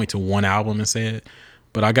can't point to one album and say it,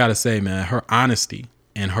 but I gotta say, man, her honesty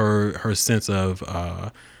and her sense of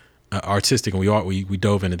artistic, and we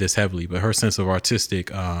dove into this heavily, but her sense of artistic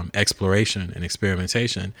exploration and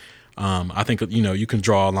experimentation I think, you can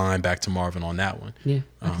draw a line back to Marvin on that one. Yeah,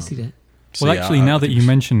 I can see that. So Well, actually, now that you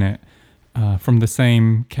mention it, from the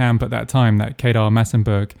same camp at that time, that Kedar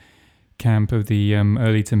Massenburg camp of the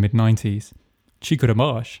early to mid 90s, Chico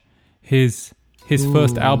DeMarche, his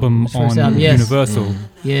first album on yes. Universal,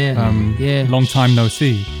 Long Time No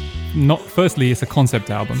See. Firstly, it's a concept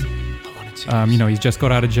album. He's just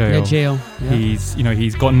got out of jail. Yeah.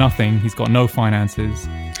 He's got nothing. He's got no finances.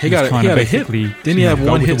 He had a hit. Didn't he have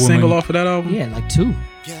one hit single off of that album? Yeah, like 2.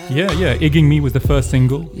 Yeah. Igging Me was the first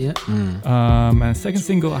single. Yeah. And the second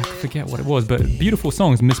single, I forget what it was, but beautiful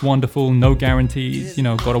songs. Miss Wonderful, No Guarantees.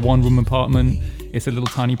 Got a 1-room apartment. It's a little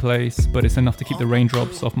tiny place, but it's enough to keep the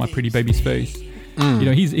raindrops off my pretty baby's face.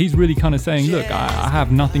 He's really kind of saying, look, I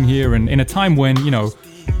have nothing here, and in a time when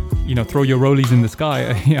throw your rollies in the sky,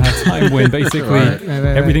 a time when basically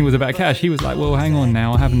everything was about cash. He was like, well, hang on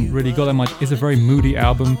now, I haven't really got that much. It's a very moody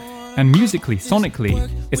album, and musically, sonically,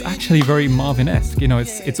 it's actually very Marvin-esque.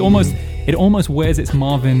 It almost wears its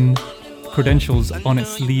Marvin credentials on its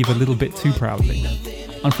sleeve a little bit too proudly.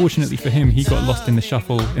 Unfortunately for him, he got lost in the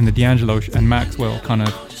shuffle, in the D'Angelo and Maxwell kind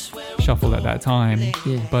of shuffle at that time.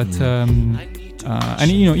 Yeah. But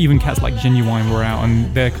even cats like Genuine were out,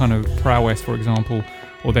 and their kind of prowess, for example,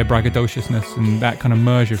 or their braggadociousness and that kind of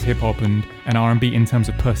merge of hip-hop and R&B in terms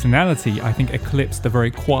of personality, I think eclipsed the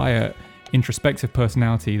very quiet, introspective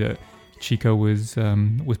personality that Chico was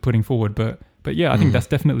putting forward. But yeah, I think that's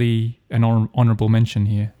definitely an honorable mention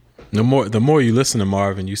here. The more you listen to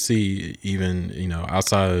Marvin, you see even,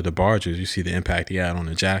 outside of the Barges, you see the impact he had on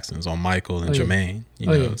the Jacksons, on Michael and Jermaine.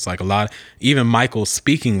 It's like a lot, even Michael's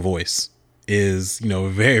speaking voice is,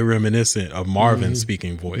 very reminiscent of Marvin's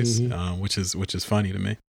speaking voice, which is funny to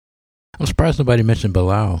me. I'm surprised nobody mentioned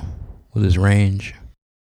Bilal with his range.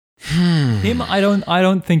 Him, I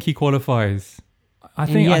don't think he qualifies. I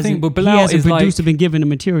think, but Bilal he hasn't is produced like or been given the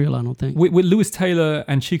material. I don't think with Lewis Taylor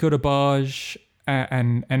and Chico DeBarge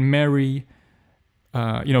and Mary,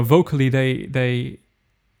 vocally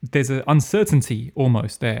there's an uncertainty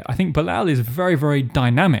almost there. I think Bilal is very, very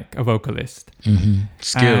dynamic a vocalist,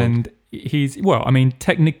 skilled, and he's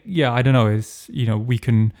I don't know. We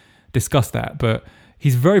can discuss that, but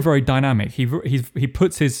he's very, very dynamic. He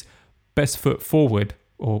puts his best foot forward,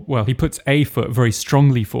 he puts a foot very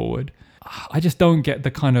strongly forward. I just don't get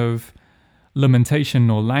the kind of lamentation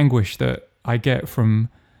or languish that I get from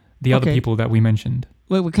the other people that we mentioned.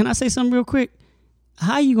 Wait, can I say something real quick?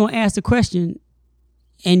 How are you gonna ask the question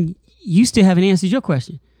and you still haven't answered your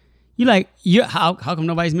question? You're like, how come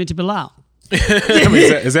nobody's mentioned Bilal?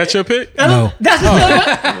 Is that your pick? No.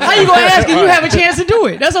 How you gonna ask and you have a chance to do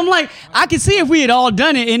it? That's what I'm like. I can see if we had all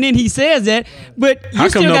done it, and then he says that, but you how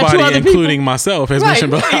still come got nobody, 2 other including people. myself, has Right,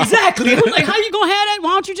 mentioned Bilal? exactly. I'm like, how you gonna have that? Why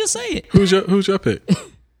don't you just say it? Who's your pick?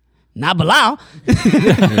 Not Bilal.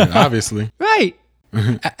 Yeah, obviously. Right.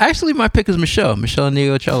 Actually, my pick is Michelle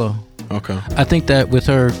Niocello. Okay. I think that with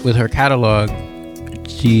her catalog,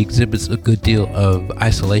 she exhibits a good deal of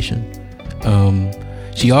isolation.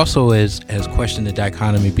 She also has questioned the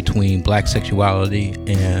dichotomy between black sexuality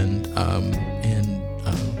and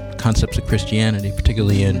concepts of Christianity,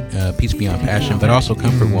 particularly in Peace Beyond Passion, but also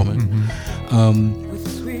Comfort Woman.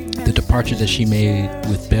 The departure that she made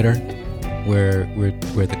with Bitter, where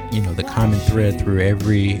the common thread through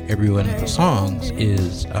every one of the songs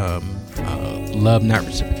is love not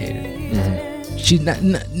reciprocated. She's not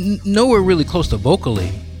nowhere really close to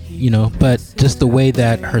vocally, but just the way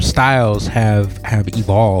that her styles have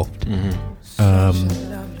evolved.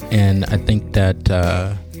 And I think that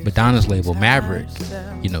Madonna's label Maverick,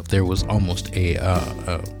 there was almost an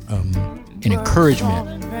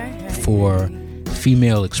encouragement for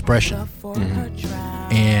female expression.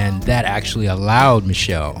 And that actually allowed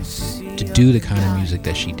Michelle to do the kind of music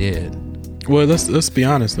that she did. Well, let's be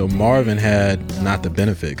honest though. Marvin had not the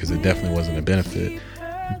benefit, because it definitely wasn't a benefit,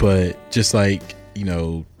 but just like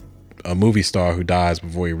a movie star who dies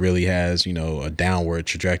before he really has a downward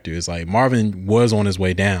trajectory. It's like Marvin was on his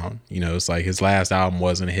way down. It's like his last album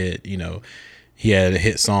wasn't a hit. He had a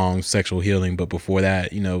hit song, Sexual Healing, but before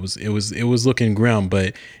that, it was looking grim.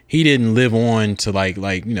 But he didn't live on to like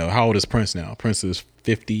how old is Prince now? Prince is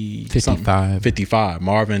 55.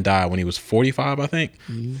 Marvin died when he was 45, I think.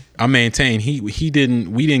 I maintain we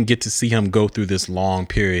didn't get to see him go through this long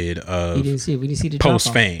period of we didn't see the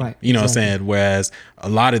post fame. Right, What I'm saying? Whereas a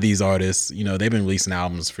lot of these artists, they've been releasing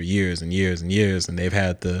albums for years and years and years, and they've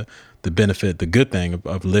had the benefit, the good thing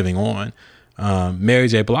of living on. Mary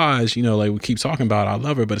J. Blige, like we keep talking about, I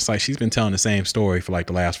love her, but it's like she's been telling the same story for like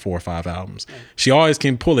the last 4 or 5 albums. She always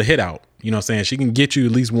can pull a hit out. She can get you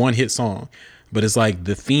at least one hit song. But it's like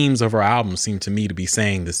the themes of her albums seem to me to be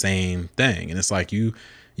saying the same thing. And it's like you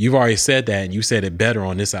you've already said that, and you said it better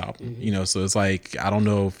on this album. You know, so it's like, I don't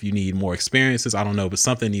know if you need more experiences. I don't know, but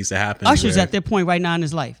something needs to happen. Usher's at that point right now in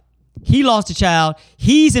his life. He lost a child.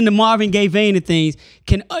 He's in the Marvin Gaye vein of things.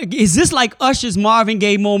 Is this like Usher's Marvin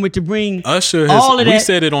Gaye moment to bring Usher all of that? We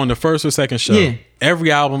said it on the first or second show. Yeah.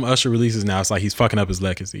 Every album Usher releases now, it's like he's fucking up his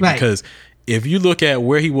legacy. Right. Because if you look at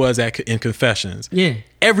where he was at in Confessions,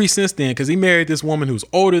 ever since then, because he married this woman who's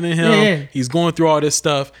older than him, he's going through all this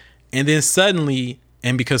stuff, and then suddenly,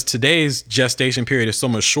 and because today's gestation period is so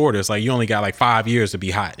much shorter, it's like you only got like 5 years to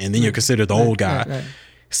be hot, and then you're considered the old guy. Right.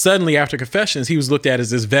 Suddenly, after Confessions, he was looked at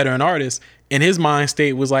as this veteran artist, and his mind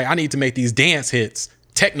state was like, I need to make these dance hits,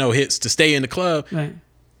 techno hits to stay in the club. Right.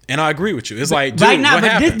 And I agree with you. It's like, dude, right now, what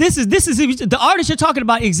happened? This is the artist you're talking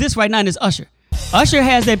about exists right now, and it's Usher. Usher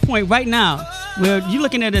has that point right now where you're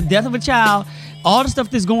looking at the death of a child, all the stuff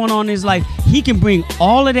that's going on in his life. He can bring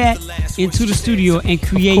all of that into the studio and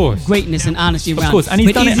create greatness and honesty around. Of course, and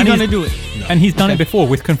he's done it. And he's do it. And he's done it before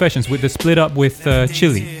with Confessions, with the split up with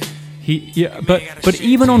Chili. But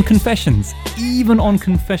even on Confessions,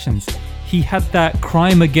 he had that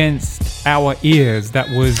Crime Against Our Ears that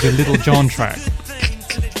was the Little John track.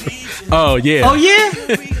 Oh yeah.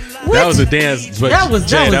 That was a dance, but that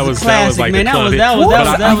was like man. the club hit.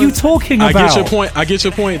 What are you talking about? I get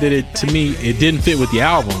your point that to me it didn't fit with the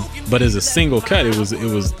album, but as a single cut, it was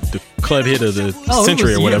the club hit of the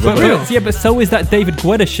century or whatever. But so is that David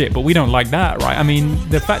Guetta shit, but we don't like that, right? I mean,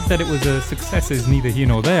 the fact that it was a success is neither here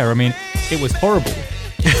nor there. I mean, it was horrible.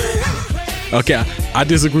 Okay, I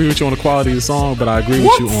disagree with you on the quality of the song, but I agree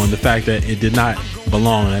with you on the fact that it did not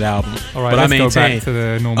belong on that album. All right, but let's I maintain go back to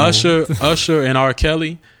the normal. Usher and R.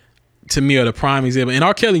 Kelly, to me, are the prime example. And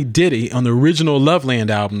R. Kelly did it on the original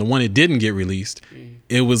Loveland album, the one that didn't get released.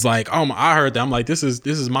 It was like, I heard that. I'm like, this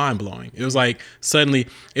is mind blowing. It was like suddenly,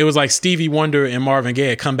 it was like Stevie Wonder and Marvin Gaye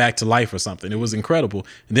had come back to life or something. It was incredible.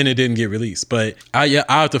 And then it didn't get released. But I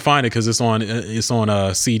have to find it because it's on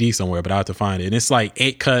a CD somewhere. But I have to find it. And it's like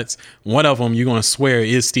 8 cuts. One of them you're gonna swear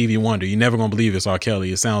is Stevie Wonder. You're never gonna believe it's R.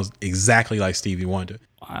 Kelly. It sounds exactly like Stevie Wonder.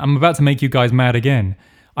 I'm about to make you guys mad again.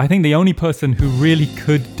 I think the only person who really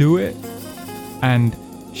could do it and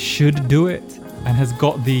should do it and has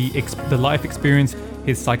got the life experience,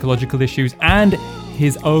 his psychological issues, and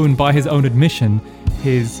by his own admission,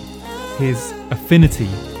 his affinity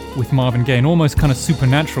with Marvin Gaye, an almost kind of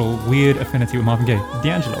supernatural, weird affinity with Marvin Gaye,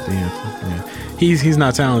 D'Angelo. Yeah. He's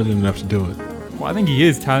not talented enough to do it. Well, I think he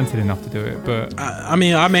is talented enough to do it, but I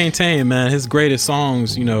mean, I maintain, man, his greatest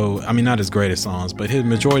songs, not his greatest songs, but his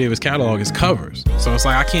majority of his catalog is covers. So it's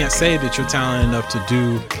like, I can't say that you're talented enough to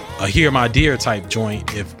do a Hear My Dear type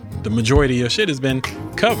joint if the majority of your shit has been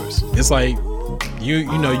covers. It's like, you're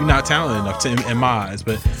not talented enough in my eyes.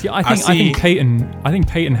 But see, I think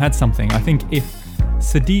Peyton had something. I think if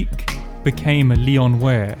Sadiq became a Leon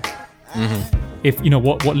Ware, if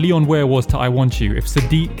what Leon Ware was to I Want You, if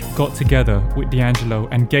Sadiq got together with D'Angelo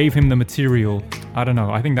and gave him the material, I don't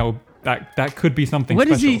know. I think that could be something what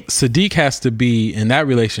special. Sadiq has to be in that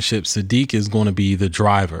relationship. Sadiq is going to be the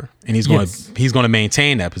driver, and he's going to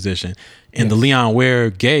maintain that position. In the Leon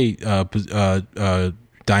Ware Gaye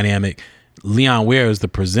dynamic, Leon Ware is the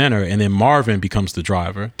presenter, and then Marvin becomes the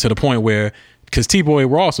driver, to the point where, because T-Boy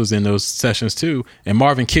Ross was in those sessions too, and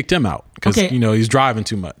Marvin kicked him out because he's driving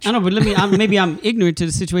too much. I know, but maybe I'm ignorant to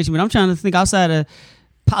the situation, but I'm trying to think outside of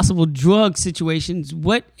possible drug situations.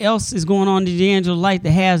 What else is going on in D'Angelo's life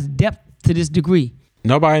that has depth to this degree?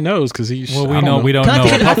 Nobody knows because he's. Well, we don't know.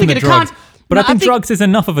 I think drugs. But I think drugs is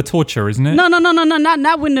enough of a torture, isn't it? No.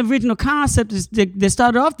 Not when the original concept that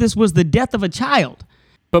started off. This was the death of a child.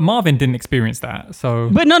 But Marvin didn't experience that, so.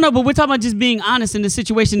 But but we're talking about just being honest in the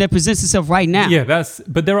situation that presents itself right now. Yeah,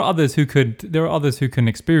 but there are others who can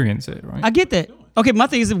experience it, right? I get that. Okay, my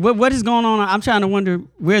thing is, what is going on? I'm trying to wonder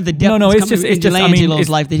where the depth is coming in D'Angelo's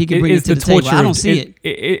life that he can bring it to the table. I don't see it.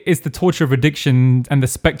 It's the torture of addiction and the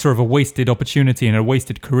specter of a wasted opportunity and a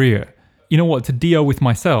wasted career. You know what? To deal with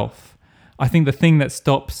myself, I think the thing that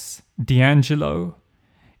stops D'Angelo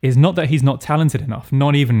is not that he's not talented enough,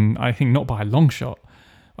 not by a long shot.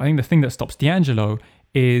 I think the thing that stops D'Angelo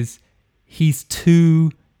is he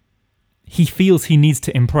feels he needs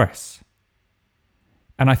to impress.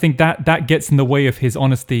 And I think that gets in the way of his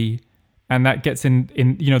honesty, and that gets in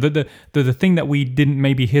the thing that we didn't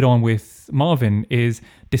maybe hit on with Marvin is,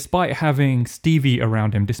 despite having Stevie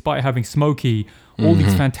around him, despite having Smokey, all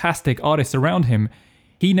these fantastic artists around him,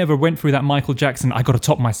 he never went through that Michael Jackson, I got to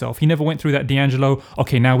top myself. He never went through that D'Angelo,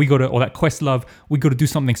 okay, now or that Questlove, we got to do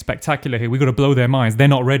something spectacular here. We got to blow their minds. They're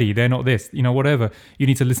not ready. They're not this, whatever. You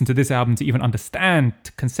need to listen to this album to even understand,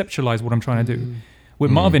 to conceptualize what I'm trying to do.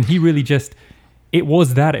 With Marvin, he really just, it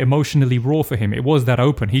was that emotionally raw for him. It was that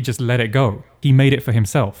open. He just let it go. He made it for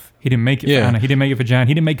himself. He didn't make it for Anna. He didn't make it for Jan.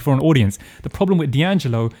 He didn't make it for an audience. The problem with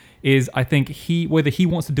D'Angelo is, I think whether he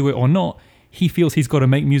wants to do it or not, he feels he's got to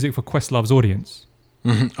make music for Questlove's audience.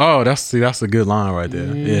 Mm-hmm. Oh, that's a good line right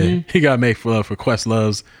there. Yeah, he got to make for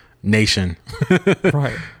Questlove's nation.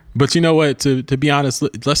 Right. But you know what? To be honest,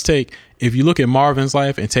 let's take, if you look at Marvin's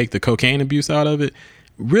life and take the cocaine abuse out of it,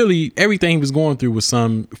 really everything he was going through was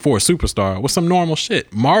for a superstar was some normal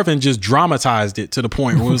shit. Marvin just dramatized it to the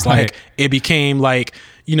point where it was like, it became like,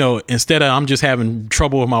 instead of I'm just having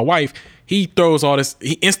trouble with my wife, he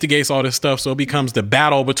instigates all this stuff. So it becomes the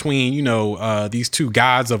battle between, these two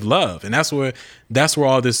gods of love. And that's where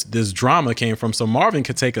all this drama came from. So Marvin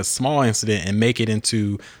could take a small incident and make it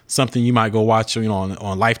into something you might go watch,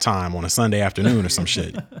 on Lifetime on a Sunday afternoon or some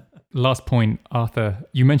shit. Last point, Arthur,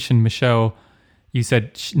 you mentioned Michelle. You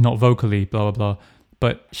said not vocally, blah, blah, blah.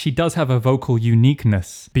 But she does have a vocal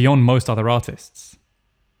uniqueness beyond most other artists.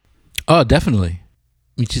 Oh, definitely.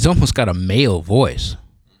 I mean, she's almost got a male voice.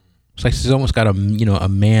 It's like she's almost got a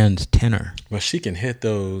man's tenor. Well, she can hit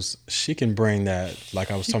those. She can bring that,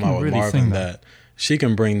 like I was talking about with Marvin, that she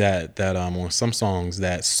can bring that on some songs,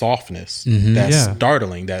 that softness, that's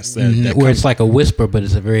startling. That's that where it's like a whisper, but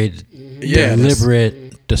it's a very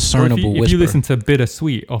deliberate, discernible whisper. If you listen to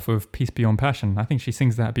Bittersweet off of Peace Beyond Passion, I think she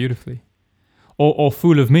sings that beautifully. Or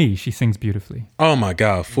Fool of Me, she sings beautifully. Oh my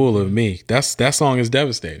God, Fool of Me. That song is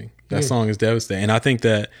devastating. That song is devastating. And I think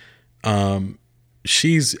that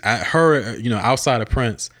she's at her, outside of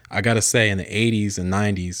Prince, I gotta say in the 80s and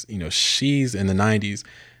 90s, she's in the 90s,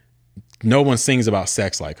 no one sings about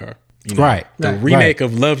sex like her. Right. The remake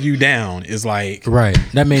of Love You Down is like... Right.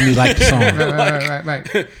 That made me like the song.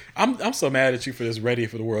 Right. I'm so mad at you for this Ready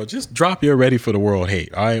for the World. Just drop your Ready for the World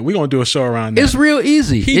hate, all right? We're going to do a show around that. It's real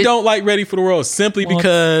easy. He don't like Ready for the World simply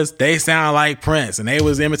because they sound like Prince and they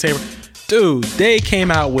was imitating... Dude, they came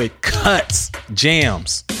out with cuts,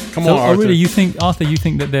 jams. Come on, Arthur. Really, you think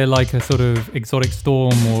that they're like a sort of Exotic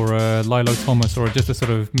Storm or a Lilo Thomas or just a sort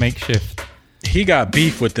of makeshift? He got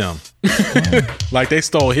beef with them. Like they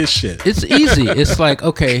stole his shit. It's easy. It's like,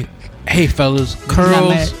 okay, hey fellas,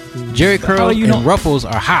 curls, Jerry curls and ruffles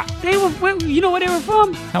are hot. They were, you know where they were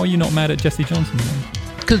from? How are you not mad at Jesse Johnson then?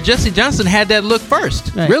 Because Jesse Johnson had that look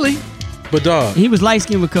first. Right. Really? But dog, he was light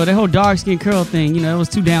skinned with curl. That whole dark skin curl thing, it was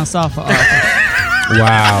too down soft for Arthur.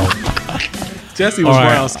 Wow. Jesse was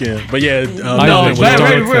brown skinned, but yeah,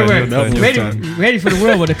 ready for the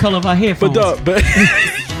world with the color of our hairphones.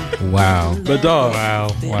 Wow. But dog,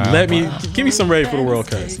 give me some Ready for the World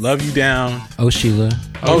cuts. Love You Down. Oh Sheila.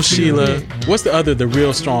 What's the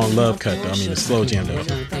real strong love cut though? I mean the slow jam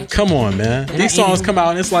though. Come on, man. These songs come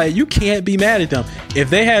out and it's like you can't be mad at them. If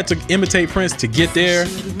they had to imitate Prince to get there,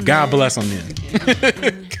 God bless them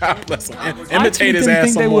then. God bless them. Imitate his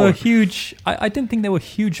ass some more. I didn't think they were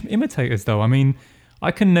huge imitators though. I mean,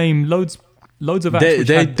 I can name loads of acts which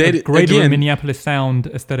had a greater Minneapolis sound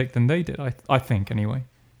aesthetic than they did. I think anyway.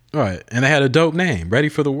 Right, and they had a dope name, Ready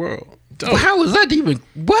for the World. Dope. Well, how was that even?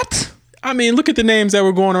 What? I mean, look at the names that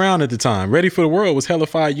were going around at the time. Ready for the World was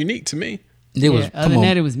hellified unique to me. Other than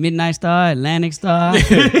that, it was Midnight Star, Atlantic Star.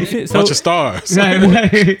 Bunch of stars. Right.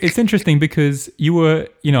 It's interesting because you were,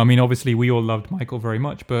 obviously we all loved Michael very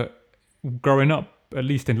much, but growing up, at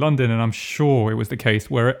least in London, and I'm sure it was the case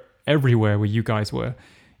where everywhere where you guys were,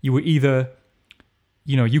 you were either...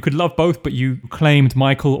 you could love both, but you claimed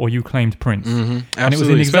Michael or you claimed Prince. Mm-hmm. And it was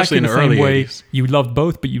in exactly the same way. 80s. You loved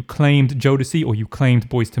both, but you claimed Jodeci or you claimed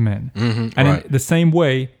Boyz II Men. Mm-hmm. And in the same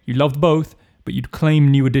way, you loved both, but you'd claim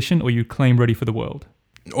New Edition or you'd claim Ready for the World.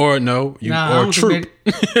 Or Troop.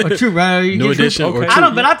 Or Troop, right? New Edition or Troop.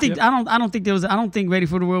 I don't think Ready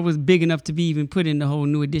for the World was big enough to be even put in the whole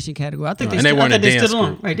New Edition category. I think they weren't a dance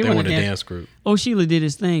group. Right, they weren't a dance group. Oh, Sheila did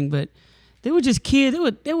his thing, but they were just kids.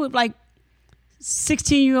 They were like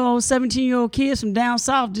 16-year-old, 17-year-old kids from down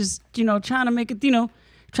south, just trying to make it,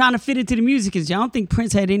 trying to fit into the music. Cause I don't think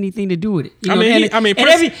Prince had anything to do with it.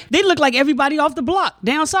 They looked like everybody off the block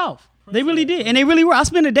down south. They really did, and they really were. I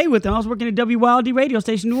spent a day with them. I was working at WYLD radio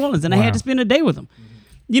station in New Orleans, and I had to spend a day with them.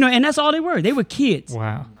 And that's all they were. They were kids.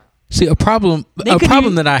 Wow. See, a problem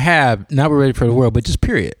that I have, not Ready for the World, but just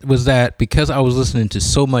period, was that because I was listening to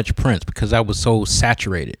so much Prince, because I was so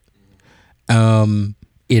saturated,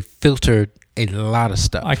 it filtered a lot of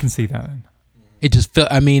stuff. I can see that. It just felt,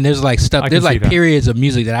 there's like stuff, there's like periods of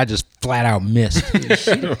music that I just flat out missed. You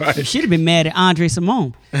should have been mad at Andre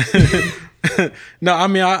Simone. No,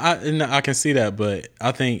 I can see that, but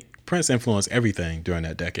I think Prince influenced everything during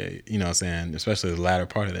that decade, you know what I'm saying? Especially the latter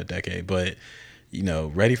part of that decade. But,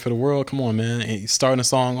 Ready for the World. Come on, man. And starting a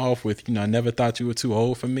song off with, I never thought you were too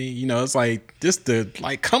old for me. It's like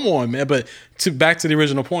come on, man. But back to the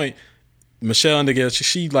original point, Michelle Ndegeocha,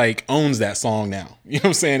 she like owns that song now. You know what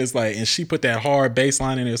I'm saying? It's like, and she put that hard bass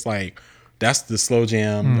line in. It's like, that's the slow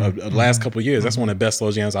jam of the last couple of years. That's one of the best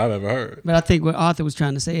slow jams I've ever heard. But I think what Arthur was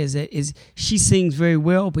trying to say is she sings very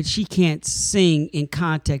well, but she can't sing in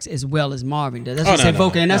context as well as Marvin does. That's what he said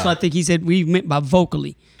vocally, and that's what I think he said we meant by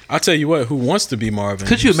vocally. I'll tell you what, who wants to be Marvin?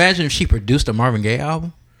 Could you imagine if she produced a Marvin Gaye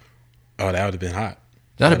album? Oh, that would have been hot.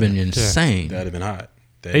 That would have been insane. That would have been hot.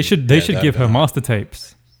 They should give her master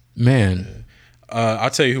tapes. Man. I'll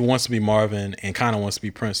tell you who wants to be Marvin and kind of wants to be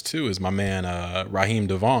Prince too is my man Raheem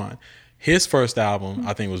DeVaughn. His first album,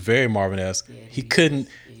 I think, was very Marvin-esque. He couldn't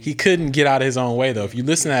get out of his own way though. If you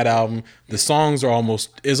listen to that album, the songs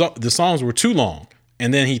were too long,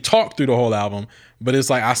 and then he talked through the whole album. But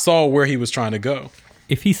it's like I saw where he was trying to go.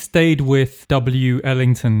 If he stayed with W.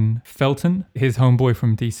 Ellington Felton, his homeboy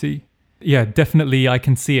from DC, yeah, definitely I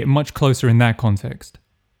can see it much closer in that context.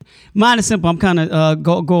 Mine is simple. I'm kind of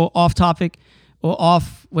go off topic or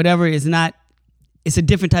off whatever. It's a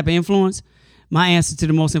different type of influence. My answer to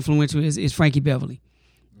the most influential is Frankie Beverly.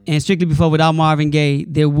 And strictly without Marvin Gaye,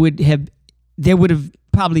 there would have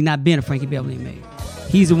probably not been a Frankie Beverly and Maze.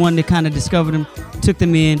 He's the one that kind of discovered them, took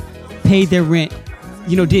them in, paid their rent,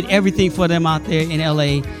 did everything for them out there in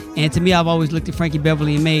LA. And to me, I've always looked at Frankie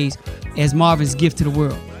Beverly and Maze as Marvin's gift to the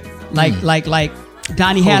world. Like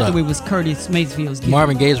Donny Hathaway was Curtis Mayfield's gift.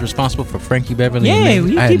 Marvin Gaye is responsible for Frankie Beverly and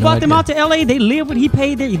Maze. He brought them out to LA. They lived with, he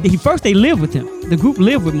paid their, first they lived with him. The group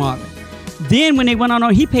lived with Marvin. Then when they went on,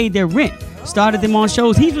 he paid their rent, started them on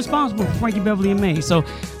shows. He's responsible for Frankie Beverly and Maze. So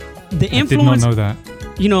the influence, I did not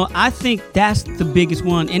know that. I think that's the biggest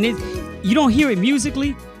one. And you don't hear it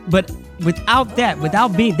musically, but without that,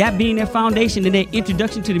 being their foundation and their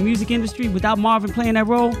introduction to the music industry, without Marvin playing that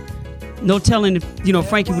role, no telling if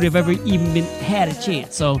Frankie would have ever even had a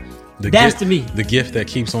chance. So to me the gift that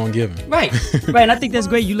keeps on giving. Right. And I think that's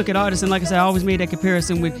great. You look at artists, and like I said, I always made that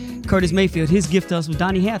comparison with Curtis Mayfield. His gift to us was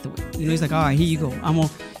Donny Hathaway. He's like, all right, here you go. I'm on.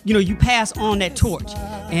 You pass on that torch,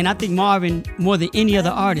 and I think Marvin, more than any other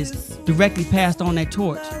artist, directly passed on that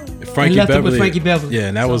torch. Frankie left Beverly, it with Frankie Beverly. Yeah,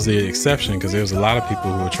 and that was the exception because there was a lot of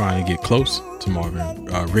people who were trying to get close to Marvin.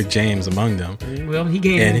 Rick James among them. Well, he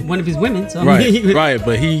gave one of his women. So right,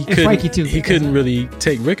 but he couldn't. Frankie too. He couldn't really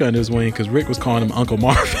take Rick under his wing because Rick was calling him Uncle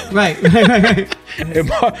Marvin. Right. And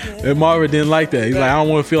Marvin didn't like that. He's like, I don't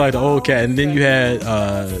want to feel like the old cat. And then you had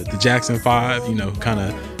the Jackson 5, who kind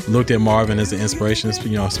of looked at Marvin as an inspiration,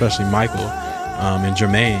 especially Michael and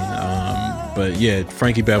Jermaine. But yeah,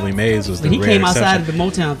 Frankie Beverly Maze was the rare exception. He came outside of the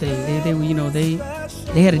Motown thing. They were,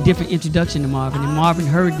 they had a different introduction to Marvin, and Marvin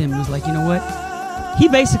heard them and was like, you know what? He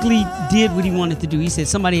basically did what he wanted to do. He said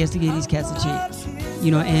somebody has to give these cats a chance.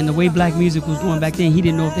 And the way black music was going back then, he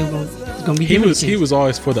didn't know if they were going to be given a chance. He was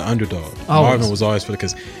always for the underdog. Marvin was always for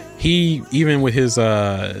because he, even with his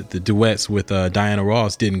the duets with Diana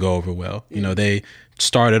Ross, didn't go over well. They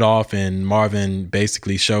started off and Marvin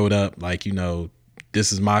basically showed up like,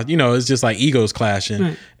 this is my, it's just like egos clashing,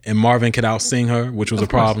 right. And Marvin could out-sing her, which was a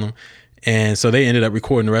problem. And so they ended up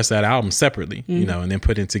recording the rest of that album separately, and then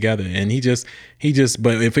putting it together. And he just,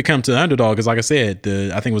 but if it comes to the underdog, because like I said,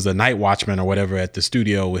 I think it was the Night Watchman or whatever at the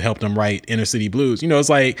studio would help them write Inner City Blues. It's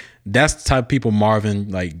like, that's the type of people Marvin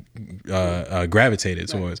gravitated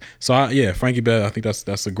towards. So Frankie Beverly, I think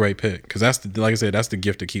that's a great pick. Because like I said, that's the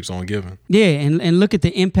gift that keeps on giving. Yeah. And look at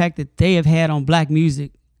the impact that they have had on black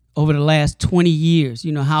music over the last 20 years,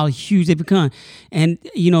 how huge they've become. And,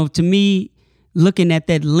 to me, looking at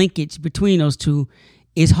that linkage between those two,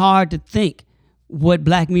 it's hard to think what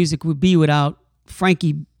black music would be without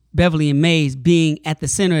Frankie Beverly and Maze being at the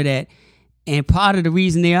center of that. And part of the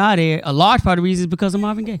reason they are there, a large part of the reason is because of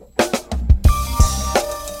Marvin Gaye.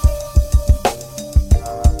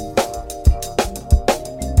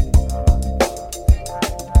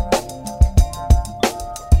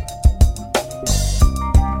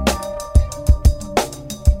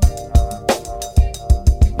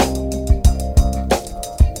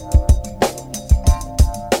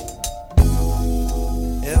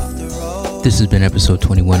 This has been episode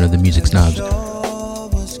 21 of the Music Snobs.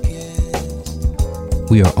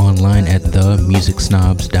 We are online at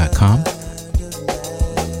themusicsnobs.com.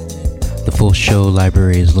 The full show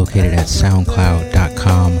library is located at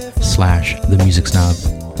soundcloud.com/themusicsnobs.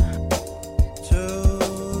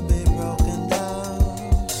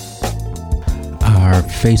 Our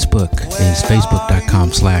Facebook is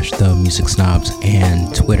facebook.com/themusicsnobs,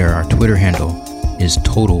 and Twitter, our Twitter handle is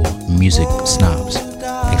Total Music Snobs.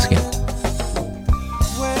 Thanks again.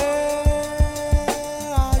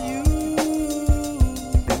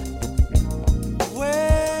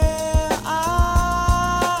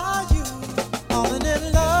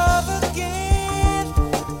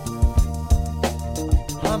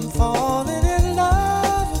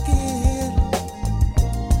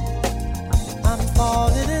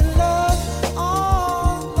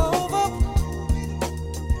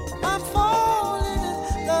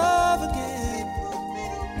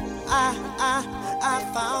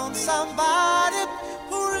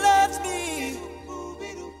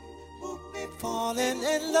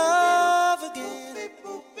 love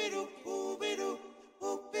again.